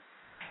 Yeah. Okay.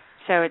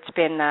 So it's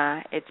been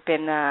a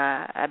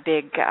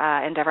big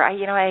endeavor.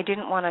 I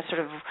didn't want to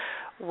sort of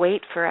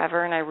wait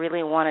forever, and I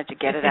really wanted to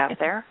get it out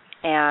there.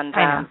 And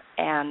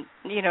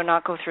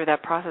not go through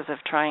that process of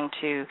trying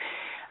to,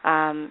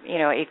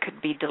 it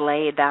could be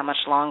delayed that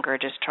much longer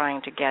just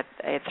trying to get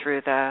it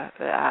through the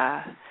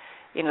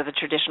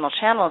traditional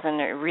channels,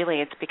 and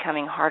it's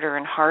becoming harder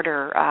and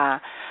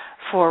harder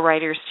for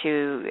writers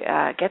to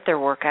get their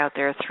work out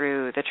there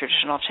through the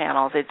traditional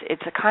channels.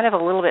 It's a kind of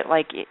a little bit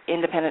like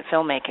independent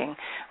filmmaking,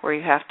 where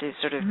you have to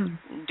sort of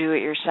do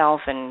it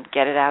yourself and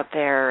get it out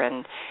there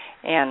and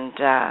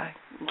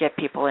get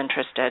people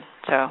interested.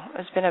 So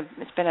it's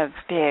been a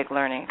big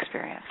learning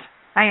experience.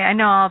 I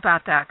know all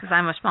about that because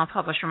I'm a small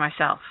publisher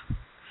myself.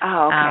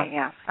 Oh, okay,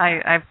 yeah.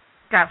 I've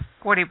got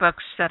 40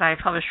 books that I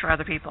publish for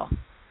other people.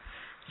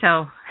 So,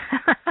 wow.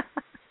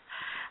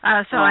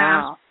 I'm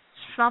a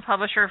small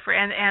publisher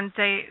and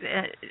they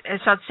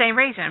it's the same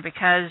reason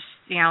because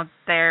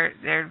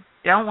they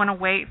don't want to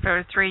wait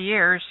for 3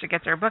 years to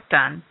get their book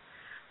done.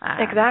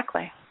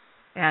 Exactly.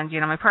 And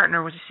my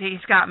partner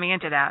he's got me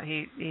into that.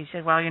 He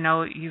said, well,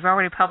 you've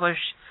already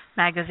published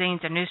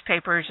magazines and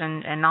newspapers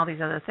and all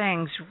these other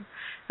things.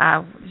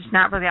 It's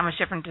not really that much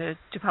different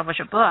to publish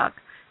a book.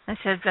 I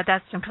said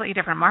that's a completely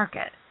different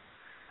market.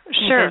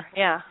 Sure.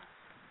 Yeah.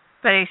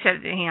 But he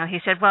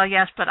said, well,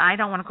 yes, but I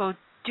don't want to go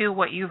do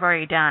what you've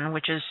already done,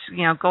 which is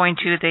going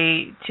to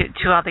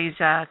all these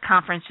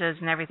conferences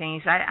and everything.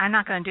 He said, I'm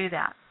not going to do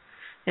that.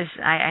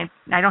 I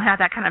don't have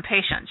that kind of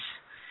patience.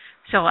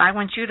 So I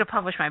want you to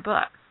publish my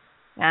book.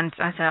 And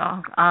I said,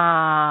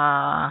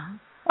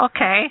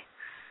 okay.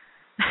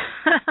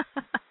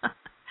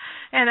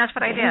 And that's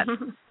what I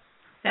did.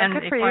 And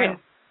good for you.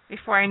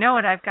 Before I know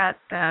it, I've got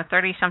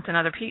 37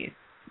 other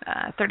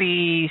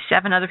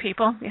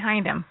people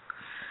behind him.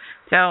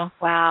 So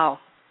wow,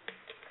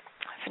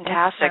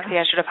 fantastic! See,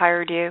 I should have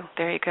hired you.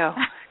 There you go.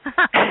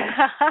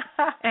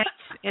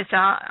 It's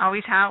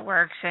always how it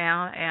works,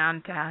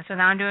 And so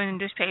now I'm doing a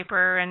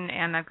newspaper,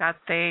 and I've got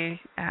the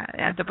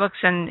books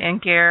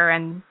and gear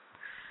and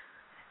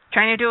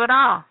trying to do it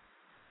all.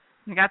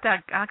 I got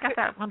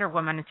that Wonder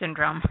Woman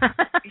syndrome.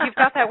 You've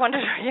got that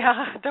Wonder,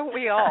 yeah, don't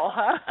we all,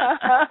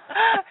 huh?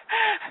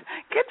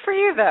 Good for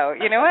you, though.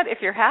 You know what? If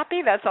you're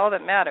happy, that's all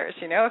that matters.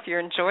 If you're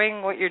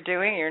enjoying what you're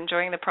doing, you're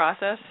enjoying the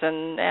process.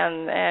 And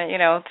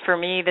for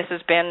me, this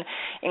has been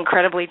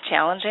incredibly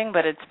challenging,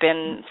 but it's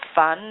been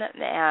fun.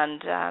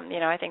 And,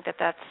 I think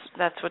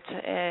that's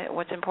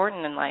what's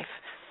important in life.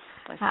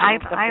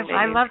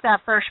 I love that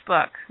first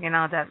book,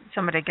 that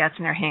somebody gets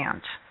in their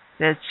hands.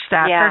 It's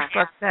that first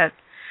book that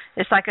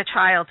it's like a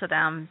child to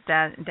them,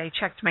 that they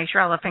check to make sure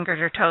all the fingers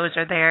or toes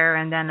are there,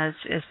 and then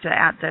it's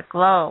the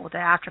glow, the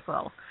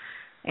afterglow.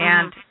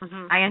 And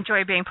I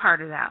enjoy being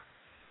part of that.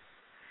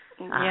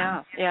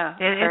 Yeah.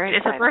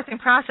 It's a birthing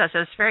process.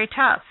 It's very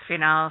tough,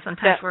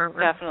 Sometimes we're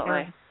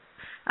definitely.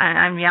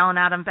 I'm yelling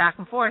at them back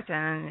and forth,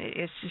 and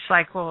it's just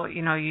like, well,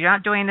 you're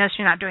not doing this,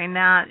 you're not doing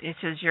that. It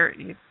says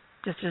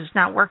this is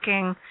not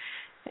working,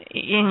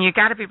 and you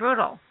got to be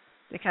brutal.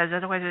 Because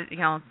otherwise,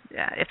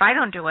 if I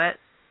don't do it,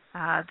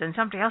 then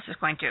somebody else is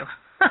going to.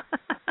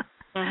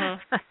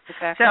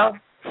 Exactly. So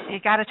you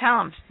got to tell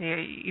them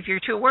if you're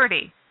too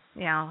wordy.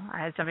 I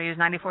had somebody who's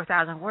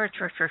 94,000 words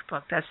for his first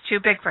book. That's too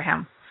big for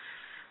him.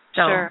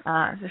 So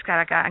I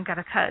got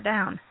to cut it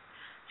down.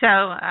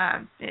 So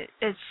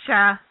it's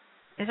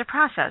a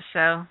process.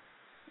 So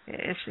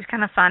it's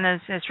kind of fun.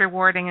 It's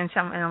rewarding in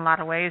a lot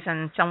of ways,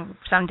 and some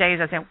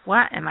days I think,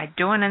 what am I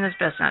doing in this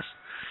business?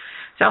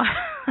 So,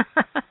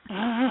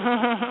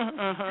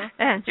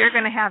 and you're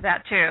going to have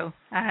that too.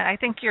 I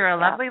think you're a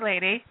lovely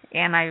lady,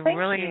 and I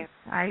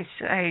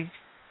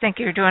think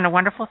you're doing a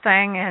wonderful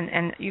thing,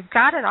 and you've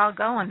got it all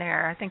going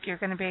there. I think you're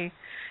going to be,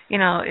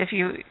 if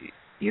you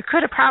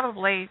could have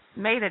probably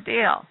made a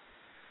deal,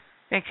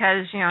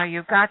 because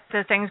you've got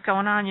the things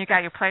going on, you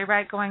got your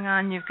playwright going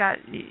on, you've got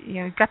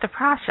the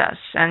process,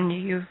 and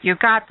you've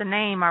got the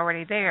name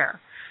already there.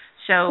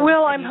 So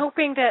well, I'm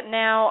hoping that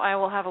now I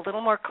will have a little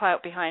more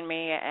clout behind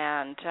me,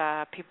 and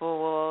people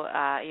will,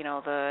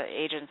 the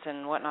agents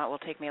and whatnot will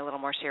take me a little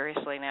more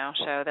seriously now.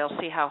 So they'll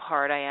see how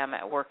hard I am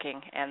at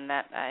working, and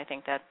that I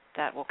think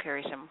that will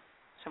carry some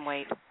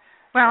weight.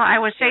 Well, I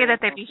would say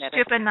that they'd be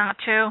stupid not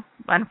to.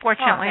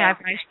 Unfortunately,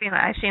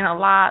 I've seen a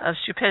lot of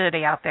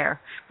stupidity out there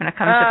when it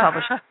comes to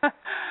publishing.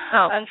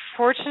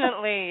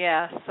 Unfortunately,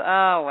 yes.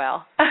 Oh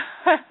well.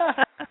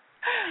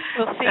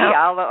 We'll see.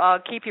 I'll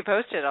keep you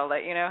posted. I'll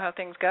let you know how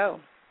things go.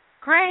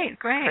 Great.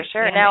 For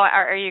sure. Yeah. Now,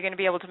 are you going to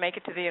be able to make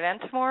it to the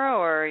event tomorrow,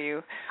 or are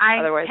you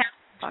otherwise?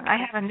 I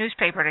have a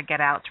newspaper to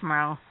get out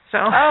tomorrow. So.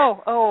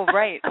 Oh,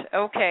 right.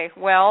 Okay.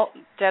 Well,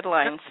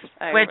 deadlines.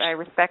 I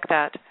respect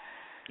that.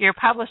 Your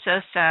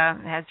publicist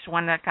has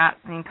one that got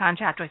in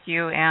contact with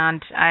you,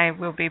 and I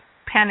will be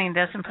penning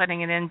this and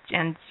putting it in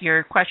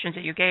your questions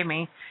that you gave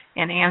me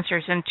and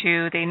answers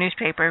into the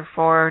newspaper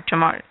for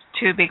tomorrow,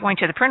 to be going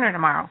to the printer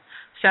tomorrow.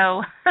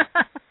 So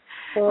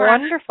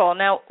wonderful.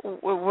 Now,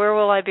 where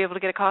will I be able to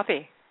get a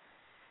copy?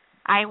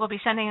 I will be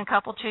sending a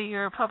couple to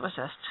your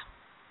publicist.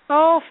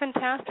 Oh,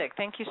 fantastic.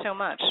 Thank you so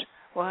much.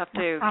 We'll have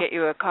to get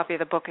you a copy of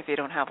the book if you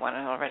don't have one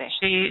already.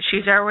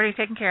 She's already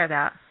taken care of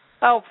that.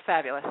 Oh,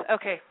 fabulous.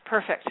 Okay,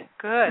 perfect.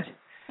 Good.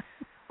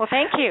 Well,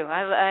 thank you.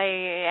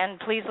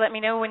 And please let me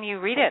know when you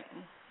read it.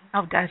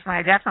 Oh,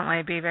 definitely.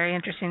 It'd be very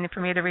interesting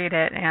for me to read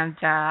it, and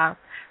I'll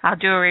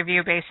do a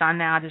review based on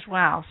that as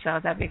well.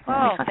 So that'd be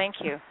fun. Thank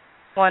you.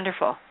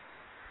 Wonderful.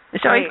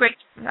 It's always great.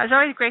 It's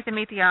always great to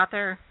meet the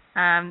author.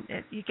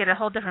 You get a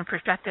whole different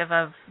perspective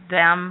of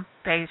them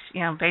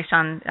based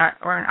on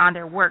or on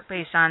their work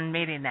based on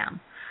meeting them.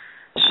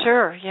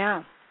 Sure.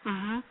 Yeah.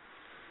 Mhm.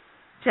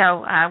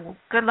 So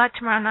good luck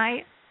tomorrow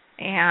night,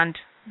 and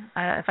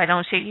if I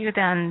don't see you,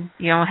 then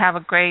have a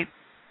great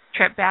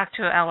trip back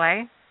to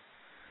LA.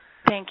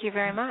 Thank you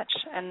very much,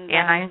 and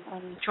I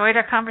enjoyed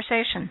our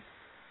conversation.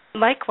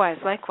 Likewise.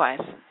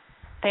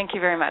 Thank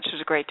you very much. It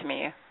was great to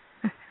meet you.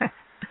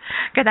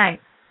 Good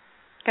night.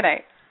 Good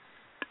night.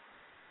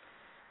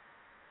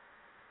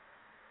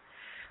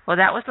 Well,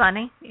 that was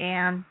Lennie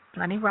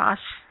Ross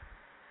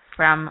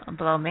from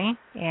Below Me,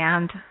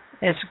 and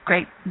it's a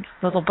great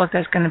little book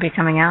that's going to be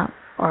coming out,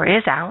 or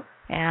is out,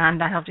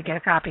 and I hope to get a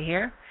copy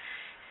here.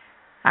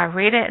 I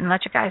read it and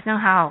let you guys know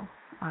how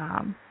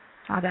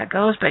that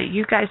goes, but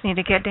you guys need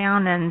to get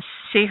down and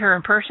see her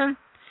in person.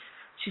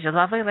 She's a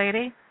lovely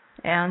lady,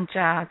 and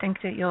I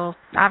think that you'll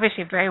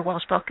obviously very well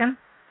spoken.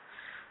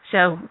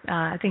 So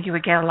I think you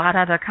would get a lot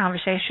out of the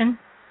conversation.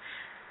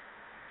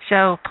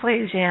 So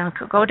please,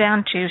 go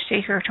down to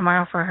see her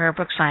tomorrow for her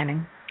book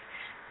signing.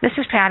 This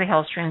is Patty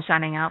Holstrom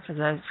signing out for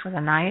the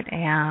night,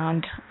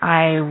 and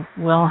I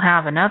will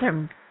have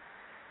another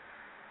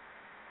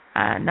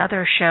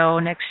show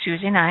next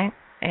Tuesday night,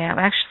 and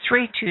actually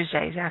 3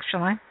 Tuesdays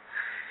actually.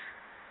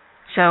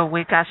 So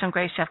we've got some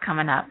great stuff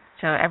coming up.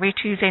 So every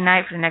Tuesday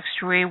night for the next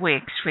 3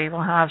 weeks, we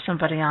will have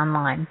somebody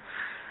online.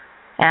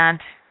 And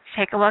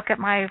take a look at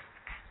my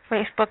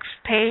Facebook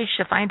page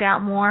to find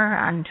out more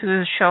on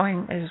who's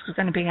is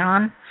going to be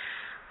on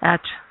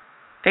at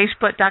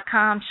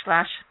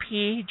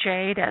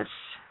facebook.com/PJ, that's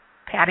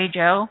Patty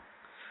Jo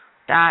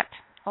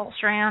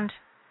 .Holstrand,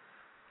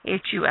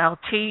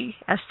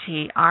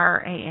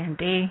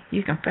 HULTSTRAND.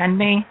 You can friend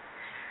me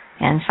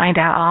and find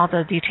out all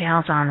the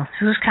details on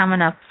who's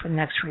coming up for the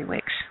next 3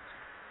 weeks.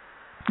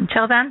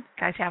 Until then,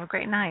 guys, have a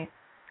great night.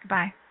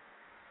 Goodbye.